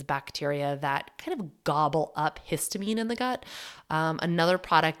contains bacteria that kind of gobble up histamine in the gut. Another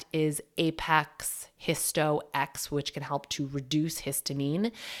product is Apex Histo X, which can help to reduce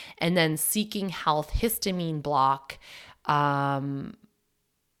histamine. And then Seeking Health Histamine Block can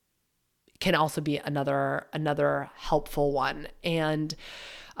also be another helpful one. And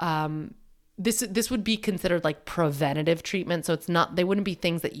this would be considered like preventative treatment. So they wouldn't be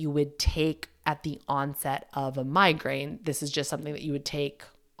things that you would take at the onset of a migraine. This is just something that you would take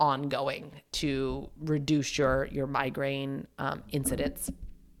ongoing to reduce your migraine incidence.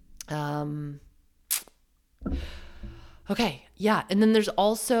 Okay, yeah. And then there's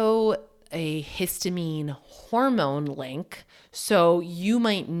also a histamine hormone link. So you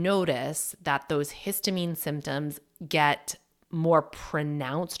might notice that those histamine symptoms get more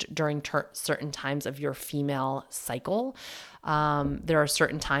pronounced during certain times of your female cycle. There are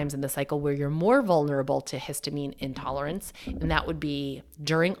certain times in the cycle where you're more vulnerable to histamine intolerance, and that would be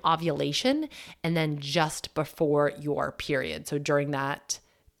during ovulation and then just before your period. So during that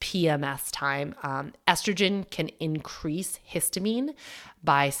PMS time, estrogen can increase histamine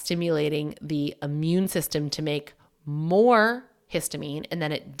by stimulating the immune system to make more histamine, and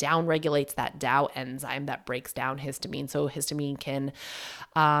then it downregulates that DAO enzyme that breaks down histamine. So histamine can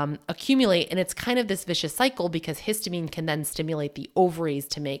accumulate, and it's kind of this vicious cycle because histamine can then stimulate the ovaries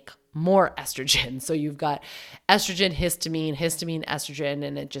to make more estrogen. So you've got estrogen, histamine, estrogen,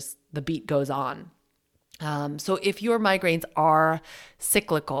 and the beat goes on. So if your migraines are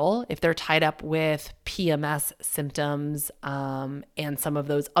cyclical, if they're tied up with PMS symptoms and some of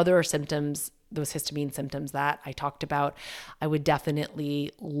those other symptoms, those histamine symptoms that I talked about, I would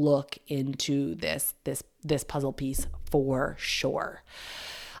definitely look into this puzzle piece for sure.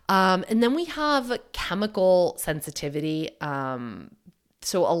 And then we have chemical sensitivity.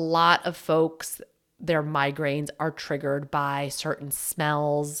 So a lot of folks, their migraines are triggered by certain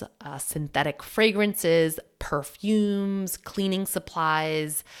smells, synthetic fragrances, perfumes, cleaning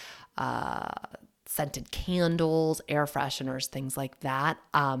supplies, scented candles, air fresheners, things like that.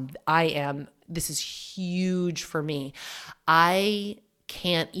 This is huge for me. I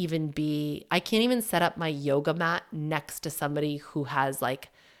can't even set up my yoga mat next to somebody who has like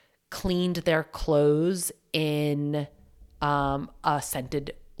cleaned their clothes in a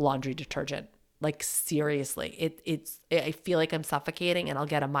scented laundry detergent. Like seriously, I feel like I'm suffocating and I'll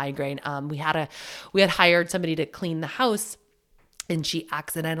get a migraine. We had hired somebody to clean the house, and she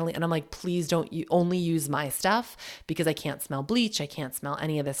accidentally, and I'm like, please don't only use my stuff because I can't smell bleach. I can't smell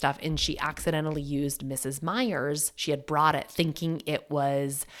any of this stuff. And she accidentally used Mrs. Meyer's. She had brought it thinking it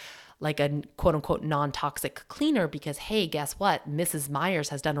was like a quote unquote non-toxic cleaner because, hey, guess what? Mrs. Meyer's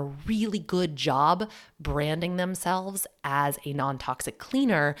has done a really good job branding themselves as a non-toxic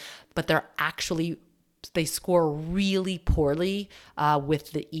cleaner, but they score really poorly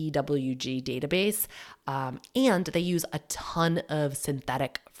with the EWG database, and they use a ton of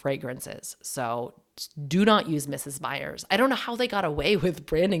synthetic fragrances. So do not use Mrs. Meyer's. I don't know how they got away with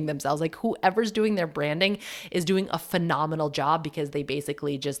branding themselves. Like whoever's doing their branding is doing a phenomenal job because they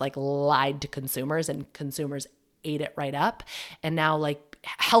basically just like lied to consumers and consumers ate it right up. And now like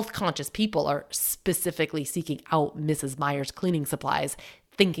health conscious people are specifically seeking out Mrs. Meyer's cleaning supplies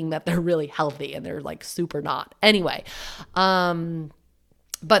thinking that they're really healthy and they're like super not. Anyway,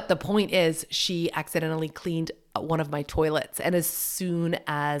 but the point is she accidentally cleaned one of my toilets. And as soon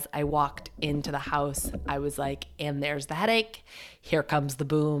as I walked into the house, I was like, and there's the headache. Here comes the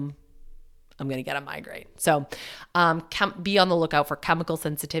boom. I'm going to get a migraine. So be on the lookout for chemical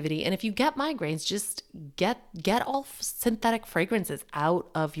sensitivity. And if you get migraines, just get all synthetic fragrances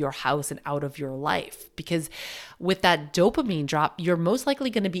out of your house and out of your life. Because with that dopamine drop, you're most likely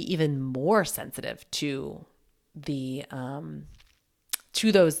going to be even more sensitive to those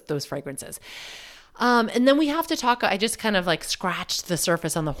fragrances. And then we have to talk, I just kind of like scratched the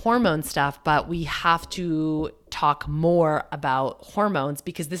surface on the hormone stuff, but we have to talk more about hormones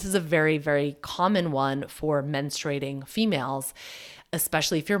because this is a very, very common one for menstruating females,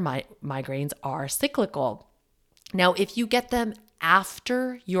 especially if your migraines are cyclical. Now, if you get them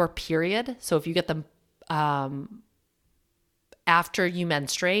after your period, so if you get them after you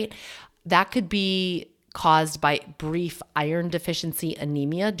menstruate, that could be caused by brief iron deficiency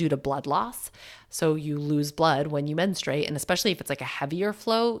anemia due to blood loss. So you lose blood when you menstruate, and especially if it's like a heavier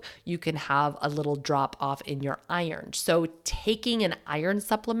flow, you can have a little drop off in your iron. So taking an iron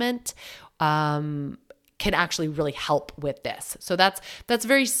supplement can actually really help with this. So that's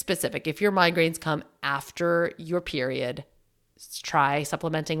very specific. If your migraines come after your period, try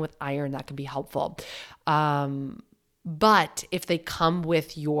supplementing with iron. That can be helpful. But if they come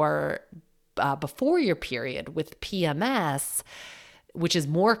with your before your period with PMS, which is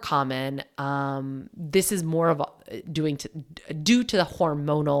more common, this is more of due to the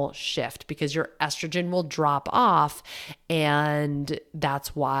hormonal shift because your estrogen will drop off, and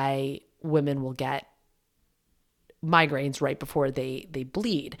that's why women will get migraines right before they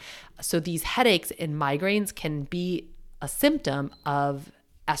bleed. So these headaches and migraines can be a symptom of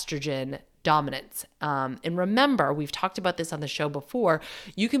estrogen dominance. And remember, we've talked about this on the show before,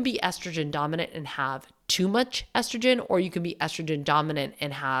 you can be estrogen dominant and have too much estrogen, or you can be estrogen dominant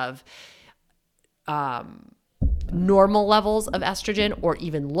and have normal levels of estrogen or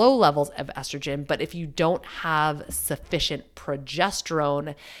even low levels of estrogen. But if you don't have sufficient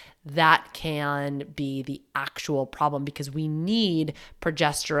progesterone, that can be the actual problem because we need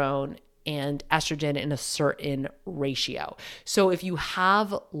progesterone and estrogen in a certain ratio. So if you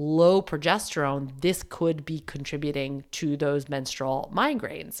have low progesterone, this could be contributing to those menstrual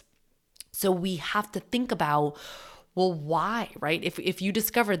migraines. So we have to think about, well, why, right? If you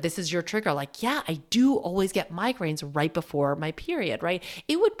discover this is your trigger, like, yeah, I do always get migraines right before my period, right?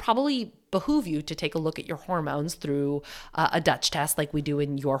 It would probably behoove you to take a look at your hormones through a Dutch test like we do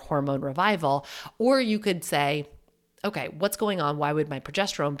in Your Hormone Revival. Or you could say, okay, what's going on? Why would my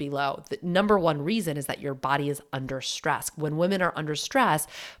progesterone be low? The number one reason is that your body is under stress. When women are under stress,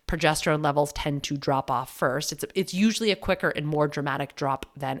 progesterone levels tend to drop off first. It's usually a quicker and more dramatic drop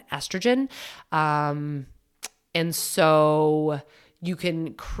than estrogen. And so you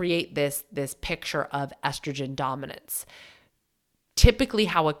can create this picture of estrogen dominance. Typically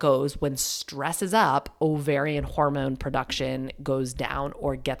how it goes when stress is up, ovarian hormone production goes down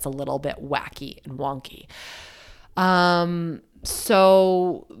or gets a little bit wacky and wonky.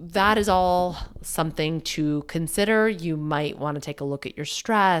 So that is all something to consider. You might want to take a look at your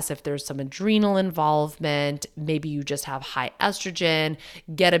stress. If there's some adrenal involvement, maybe you just have high estrogen,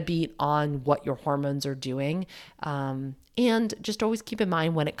 get a beat on what your hormones are doing. And just always keep in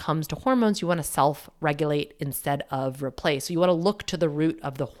mind when it comes to hormones, you want to self-regulate instead of replace. So you want to look to the root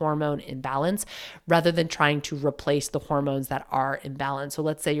of the hormone imbalance rather than trying to replace the hormones that are imbalanced. So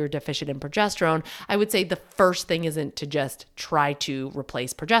let's say you're deficient in progesterone. I would say the first thing isn't to just try to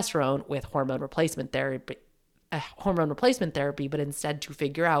replace progesterone with hormone replacement therapy, but instead to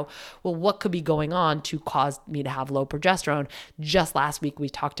figure out, well, what could be going on to cause me to have low progesterone? Just last week, we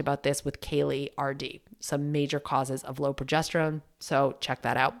talked about this with Kaylee RD, some major causes of low progesterone. So check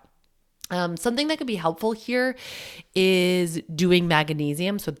that out. Something that could be helpful here is doing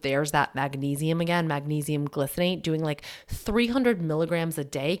magnesium. So there's that magnesium again, magnesium glycinate. Doing like 300 milligrams a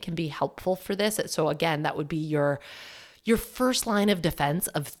day can be helpful for this. So again, that would be your first line of defense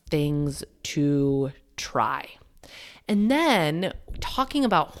of things to try. And then talking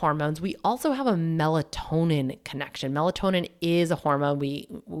about hormones, we also have a melatonin connection. Melatonin is a hormone. We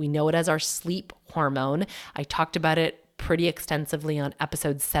know it as our sleep hormone. I talked about it pretty extensively on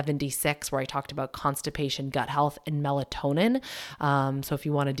episode 76, where I talked about constipation, gut health, and melatonin. So if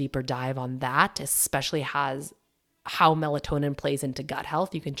you want a deeper dive on that, especially how melatonin plays into gut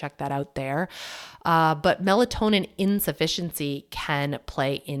health, you can check that out there. But melatonin insufficiency can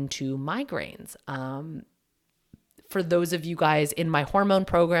play into migraines. For those of you guys in my hormone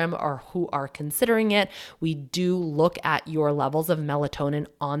program or who are considering it, we do look at your levels of melatonin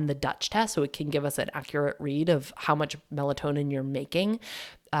on the Dutch test, so it can give us an accurate read of how much melatonin you're making.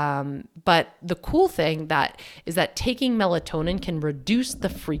 But the cool thing is that taking melatonin can reduce the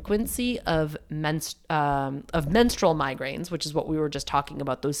frequency of menstrual migraines, which is what we were just talking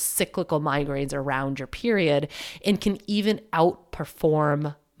about, those cyclical migraines around your period, and can even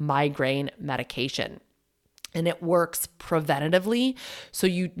outperform migraine medication. And it works preventatively. So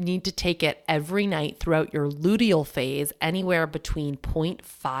you need to take it every night throughout your luteal phase, anywhere between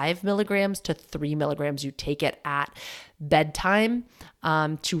 0.5 milligrams to 3 milligrams. You take it at bedtime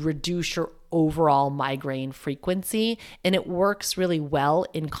to reduce your overall migraine frequency. And it works really well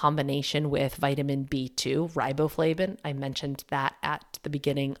in combination with vitamin B2, riboflavin. I mentioned that at the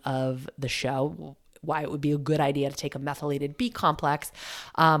beginning of the show, why it would be a good idea to take a methylated B complex.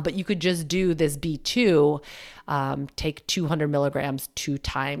 But you could just do this B2, take 200 milligrams 2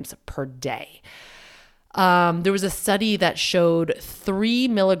 times per day. There was a study that showed 3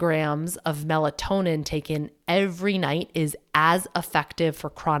 milligrams of melatonin taken every night is as effective for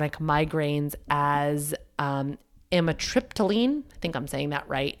chronic migraines as amitriptyline. I think I'm saying that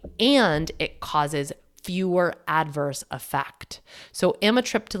right. And it causes fewer adverse effect. So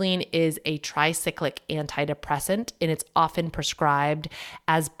amitriptyline is a tricyclic antidepressant, and it's often prescribed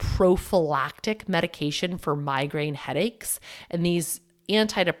as prophylactic medication for migraine headaches. And these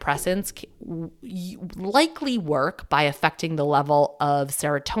antidepressants likely work by affecting the level of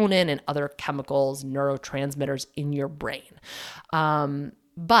serotonin and other chemicals, neurotransmitters in your brain.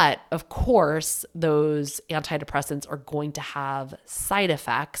 But of course, those antidepressants are going to have side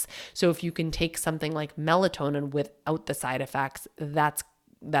effects. So if you can take something like melatonin without the side effects, that's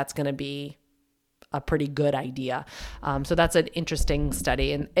going to be a pretty good idea. So that's an interesting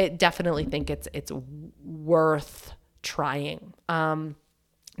study, and I definitely think it's worth trying.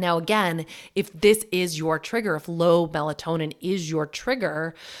 Now, again, if this is your trigger, if low melatonin is your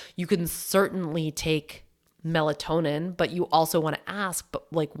trigger, you can certainly take melatonin, but you also want to ask,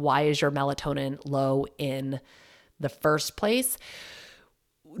 but like, why is your melatonin low in the first place?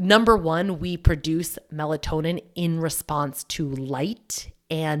 Number one, we produce melatonin in response to light,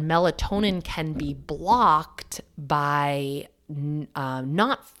 and melatonin can be blocked by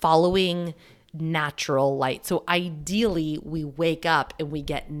not following natural light. So ideally, we wake up and we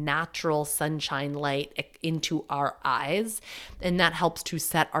get natural sunshine light into our eyes, and that helps to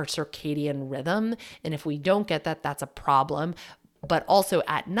set our circadian rhythm. And if we don't get that, that's a problem. But also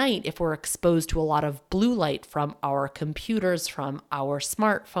at night, if we're exposed to a lot of blue light from our computers, from our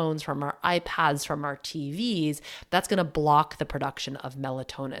smartphones, from our iPads, from our TVs, that's going to block the production of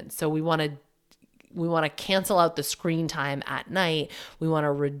melatonin. So we want to cancel out the screen time at night. We want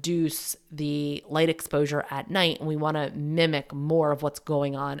to reduce the light exposure at night, and we want to mimic more of what's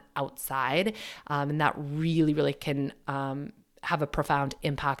going on outside. And that really, really can have a profound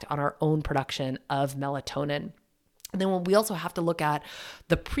impact on our own production of melatonin. And then we also have to look at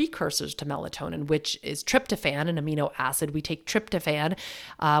the precursors to melatonin, which is tryptophan, an amino acid. We take tryptophan,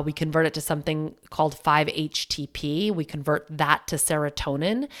 we convert it to something called 5-HTP. We convert that to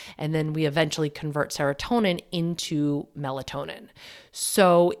serotonin, and then we eventually convert serotonin into melatonin.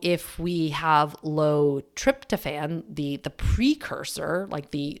 So if we have low tryptophan, the precursor,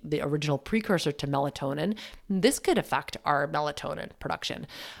 like the original precursor to melatonin, this could affect our melatonin production.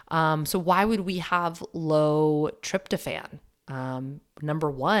 So why would we have low tryptophan? Number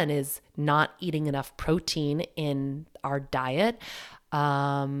one is not eating enough protein in our diet.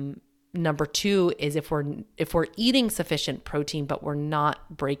 Number two is if we're eating sufficient protein, but we're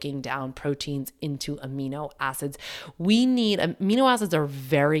not breaking down proteins into amino acids. Amino acids are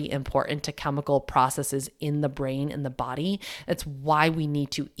very important to chemical processes in the brain and the body. That's why we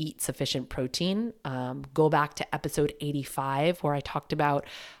need to eat sufficient protein. Go back to episode 85 where I talked about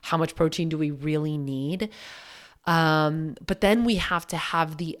how much protein do we really need. But then we have to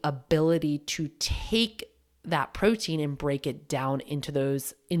have the ability to take that protein and break it down into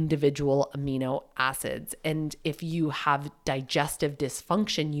those individual amino acids. And if you have digestive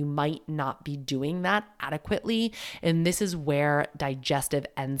dysfunction, you might not be doing that adequately. And this is where digestive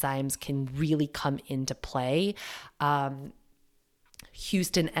enzymes can really come into play.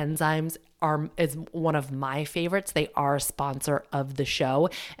 Houston Enzymes is one of my favorites. They are a sponsor of the show,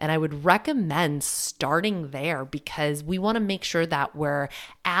 and I would recommend starting there because we want to make sure that we're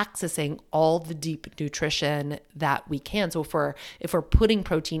accessing all the deep nutrition that we can. So if we're putting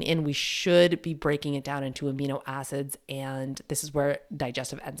protein in, we should be breaking it down into amino acids, and this is where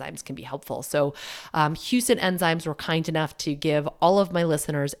digestive enzymes can be helpful. So Houston Enzymes were kind enough to give all of my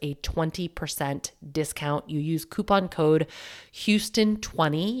listeners a 20% discount. You use coupon code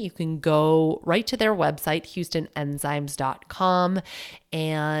Houston20. You can go right to their website, houstonenzymes.com,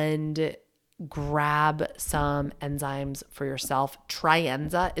 and grab some enzymes for yourself.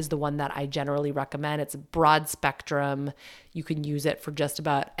 Trienza is the one that I generally recommend. It's broad spectrum. You can use it for just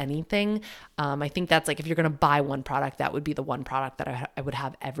about anything. I think that's like if you're going to buy one product, that would be the one product that I would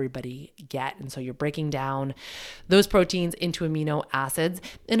have everybody get. And so you're breaking down those proteins into amino acids.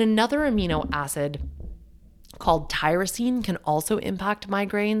 And another amino acid called tyrosine can also impact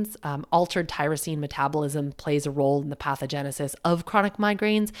migraines. Altered tyrosine metabolism plays a role in the pathogenesis of chronic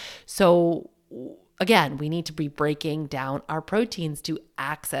migraines. So again, we need to be breaking down our proteins to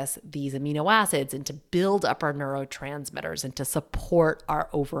access these amino acids and to build up our neurotransmitters and to support our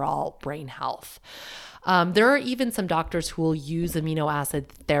overall brain health. There are even some doctors who will use amino acid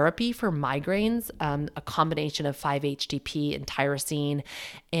therapy for migraines, a combination of 5-HTP and tyrosine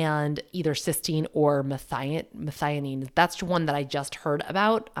and either cysteine or methionine. That's one that I just heard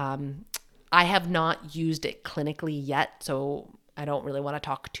about. I have not used it clinically yet, so I don't really want to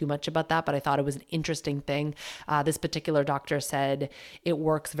talk too much about that, but I thought it was an interesting thing. This particular doctor said it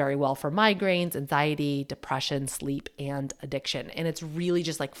works very well for migraines, anxiety, depression, sleep, and addiction. And it's really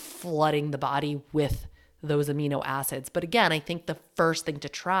just like flooding the body with those amino acids. But again, I think the first thing to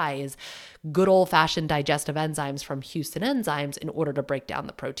try is good old-fashioned digestive enzymes from Houston Enzymes in order to break down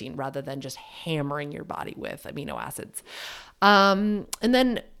the protein rather than just hammering your body with amino acids. And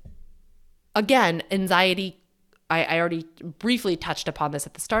then again, anxiety, I already briefly touched upon this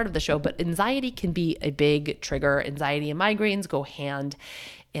at the start of the show, but anxiety can be a big trigger. Anxiety and migraines go hand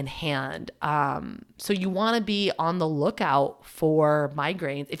in hand. So you want to be on the lookout for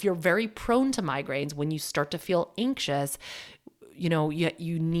migraines. If you're very prone to migraines, when you start to feel anxious,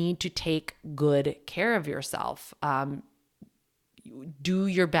 you need to take good care of yourself. Do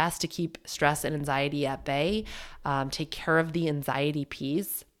your best to keep stress and anxiety at bay. Take care of the anxiety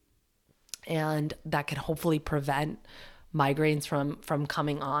piece. And that can hopefully prevent migraines from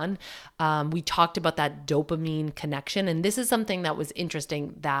coming on. We talked about that dopamine connection. And this is something that was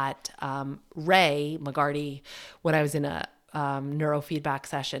interesting that Ray McGarty, when I was in a neurofeedback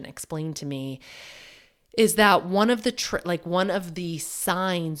session, explained to me, is that one of the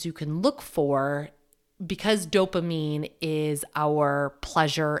signs you can look for, because dopamine is our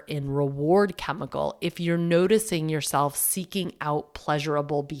pleasure and reward chemical, if you're noticing yourself seeking out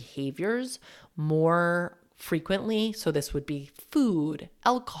pleasurable behaviors more frequently, so this would be food,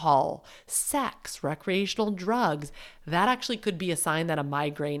 alcohol, sex, recreational drugs, that actually could be a sign that a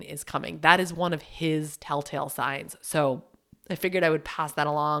migraine is coming. That is one of his telltale signs. So I figured I would pass that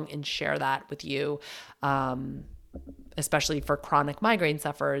along and share that with you, especially for chronic migraine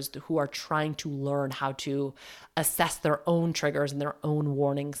sufferers who are trying to learn how to assess their own triggers and their own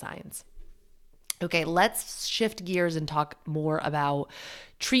warning signs. Okay, let's shift gears and talk more about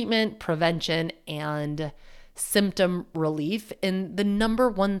treatment, prevention, and symptom relief. And the number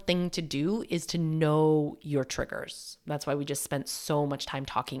one thing to do is to know your triggers. That's why we just spent so much time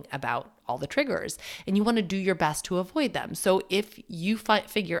talking about all the triggers, and you want to do your best to avoid them. So if you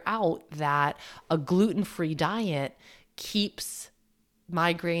figure out that a gluten-free diet keeps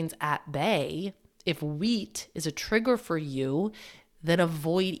migraines at bay, if wheat is a trigger for you, then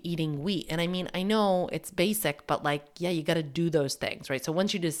avoid eating wheat. And I mean, I know it's basic, but you got to do those things, right? So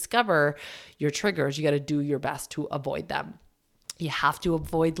once you discover your triggers, you got to do your best to avoid them. You have to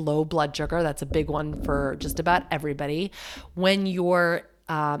avoid low blood sugar. That's a big one for just about everybody. When you're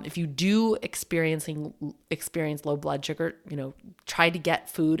if you do experience low blood sugar, try to get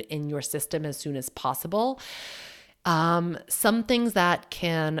food in your system as soon as possible. Some things that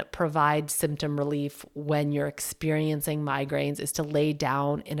can provide symptom relief when you're experiencing migraines is to lay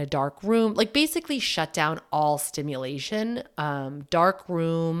down in a dark room, basically shut down all stimulation, dark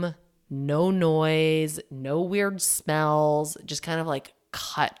room, no noise, no weird smells, just kind of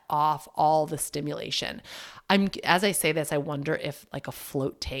cut off all the stimulation. As I say this, I wonder if a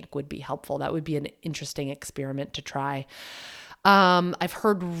float tank would be helpful. That would be an interesting experiment to try. I've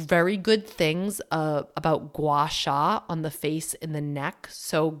heard very good things about gua sha on the face and the neck.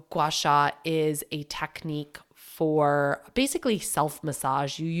 So gua sha is a technique for basically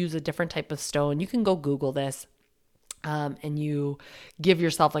self-massage. You use a different type of stone. You can go Google this. And you give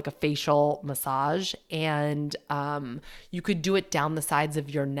yourself a facial massage, and you could do it down the sides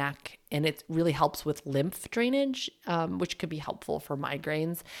of your neck, and it really helps with lymph drainage, which could be helpful for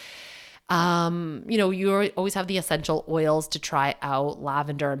migraines. You always have the essential oils to try out.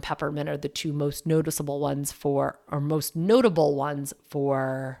 Lavender and peppermint are the two most notable ones for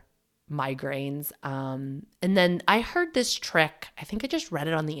migraines. And then I heard this trick. I think I just read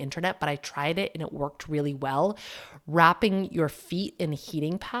it on the internet, but I tried it and it worked really well. Wrapping your feet in a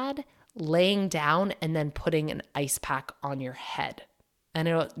heating pad, laying down, and then putting an ice pack on your head. I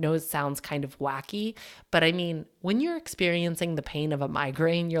know it sounds kind of wacky, but I mean, when you're experiencing the pain of a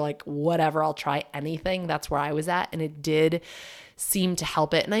migraine, you're like, whatever, I'll try anything. That's where I was at. And it did seem to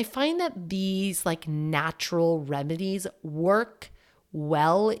help it. And I find that these natural remedies work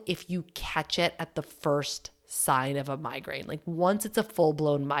well if you catch it at the first sign of a migraine. Once it's a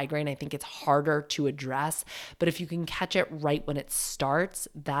full-blown migraine, I think it's harder to address, but if you can catch it right when it starts,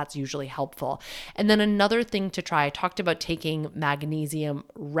 that's usually helpful. And then another thing to try, I talked about taking magnesium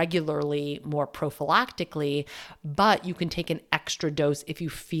regularly, more prophylactically, but you can take an extra dose if you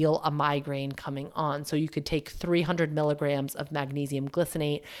feel a migraine coming on. So you could take 300 milligrams of magnesium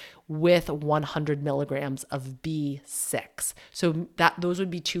glycinate with 100 milligrams of B6. So those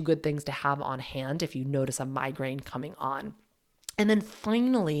would be two good things to have on hand if you notice a migraine coming on. And then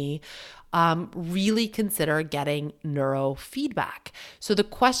finally, really consider getting neurofeedback. So the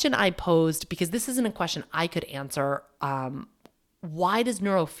question I posed, because this isn't a question I could answer, why does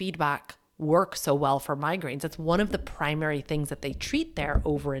neurofeedback work so well for migraines? That's one of the primary things that they treat there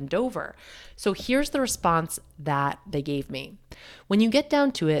over and over. So here's the response that they gave me. When you get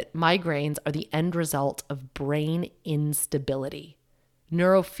down to it, migraines are the end result of brain instability.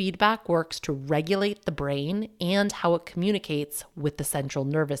 Neurofeedback works to regulate the brain and how it communicates with the central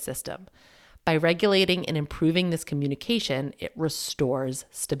nervous system. By regulating and improving this communication, it restores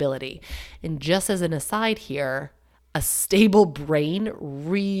stability. And just as an aside here, a stable brain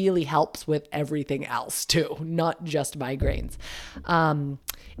really helps with everything else too, not just migraines.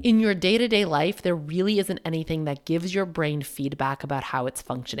 In your day-to-day life, there really isn't anything that gives your brain feedback about how it's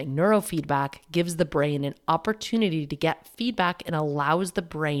functioning. Neurofeedback gives the brain an opportunity to get feedback and allows the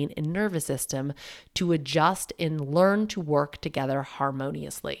brain and nervous system to adjust and learn to work together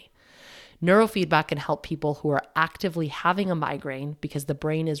harmoniously. Neurofeedback can help people who are actively having a migraine because the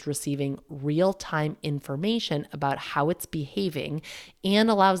brain is receiving real-time information about how it's behaving and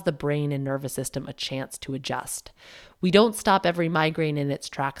allows the brain and nervous system a chance to adjust. We don't stop every migraine in its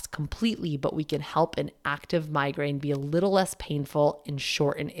tracks completely, but we can help an active migraine be a little less painful and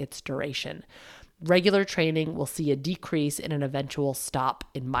shorten its duration. Regular training will see a decrease and an eventual stop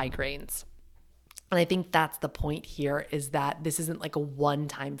in migraines. And I think that's the point here, is that this isn't a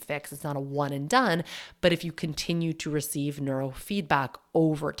one-time fix. It's not a one and done, but if you continue to receive neurofeedback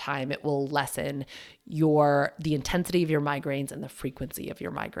over time, it will lessen the intensity of your migraines and the frequency of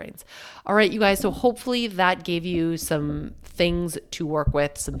your migraines. All right, you guys, so hopefully that gave you some things to work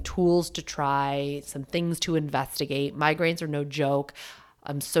with, some tools to try, some things to investigate. Migraines are no joke.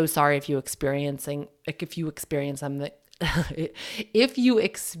 I'm so sorry if you experience them. If you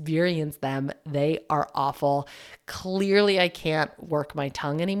experience them, they are awful. Clearly, I can't work my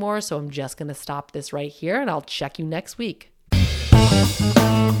tongue anymore, so I'm just going to stop this right here, and I'll check you next week.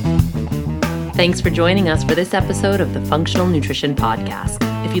 Thanks for joining us for this episode of the Functional Nutrition Podcast.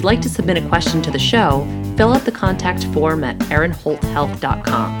 If you'd like to submit a question to the show, fill out the contact form at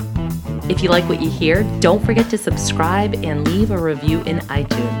erinholthealth.com. If you like what you hear, don't forget to subscribe and leave a review in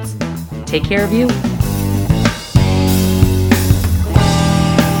iTunes. Take care of you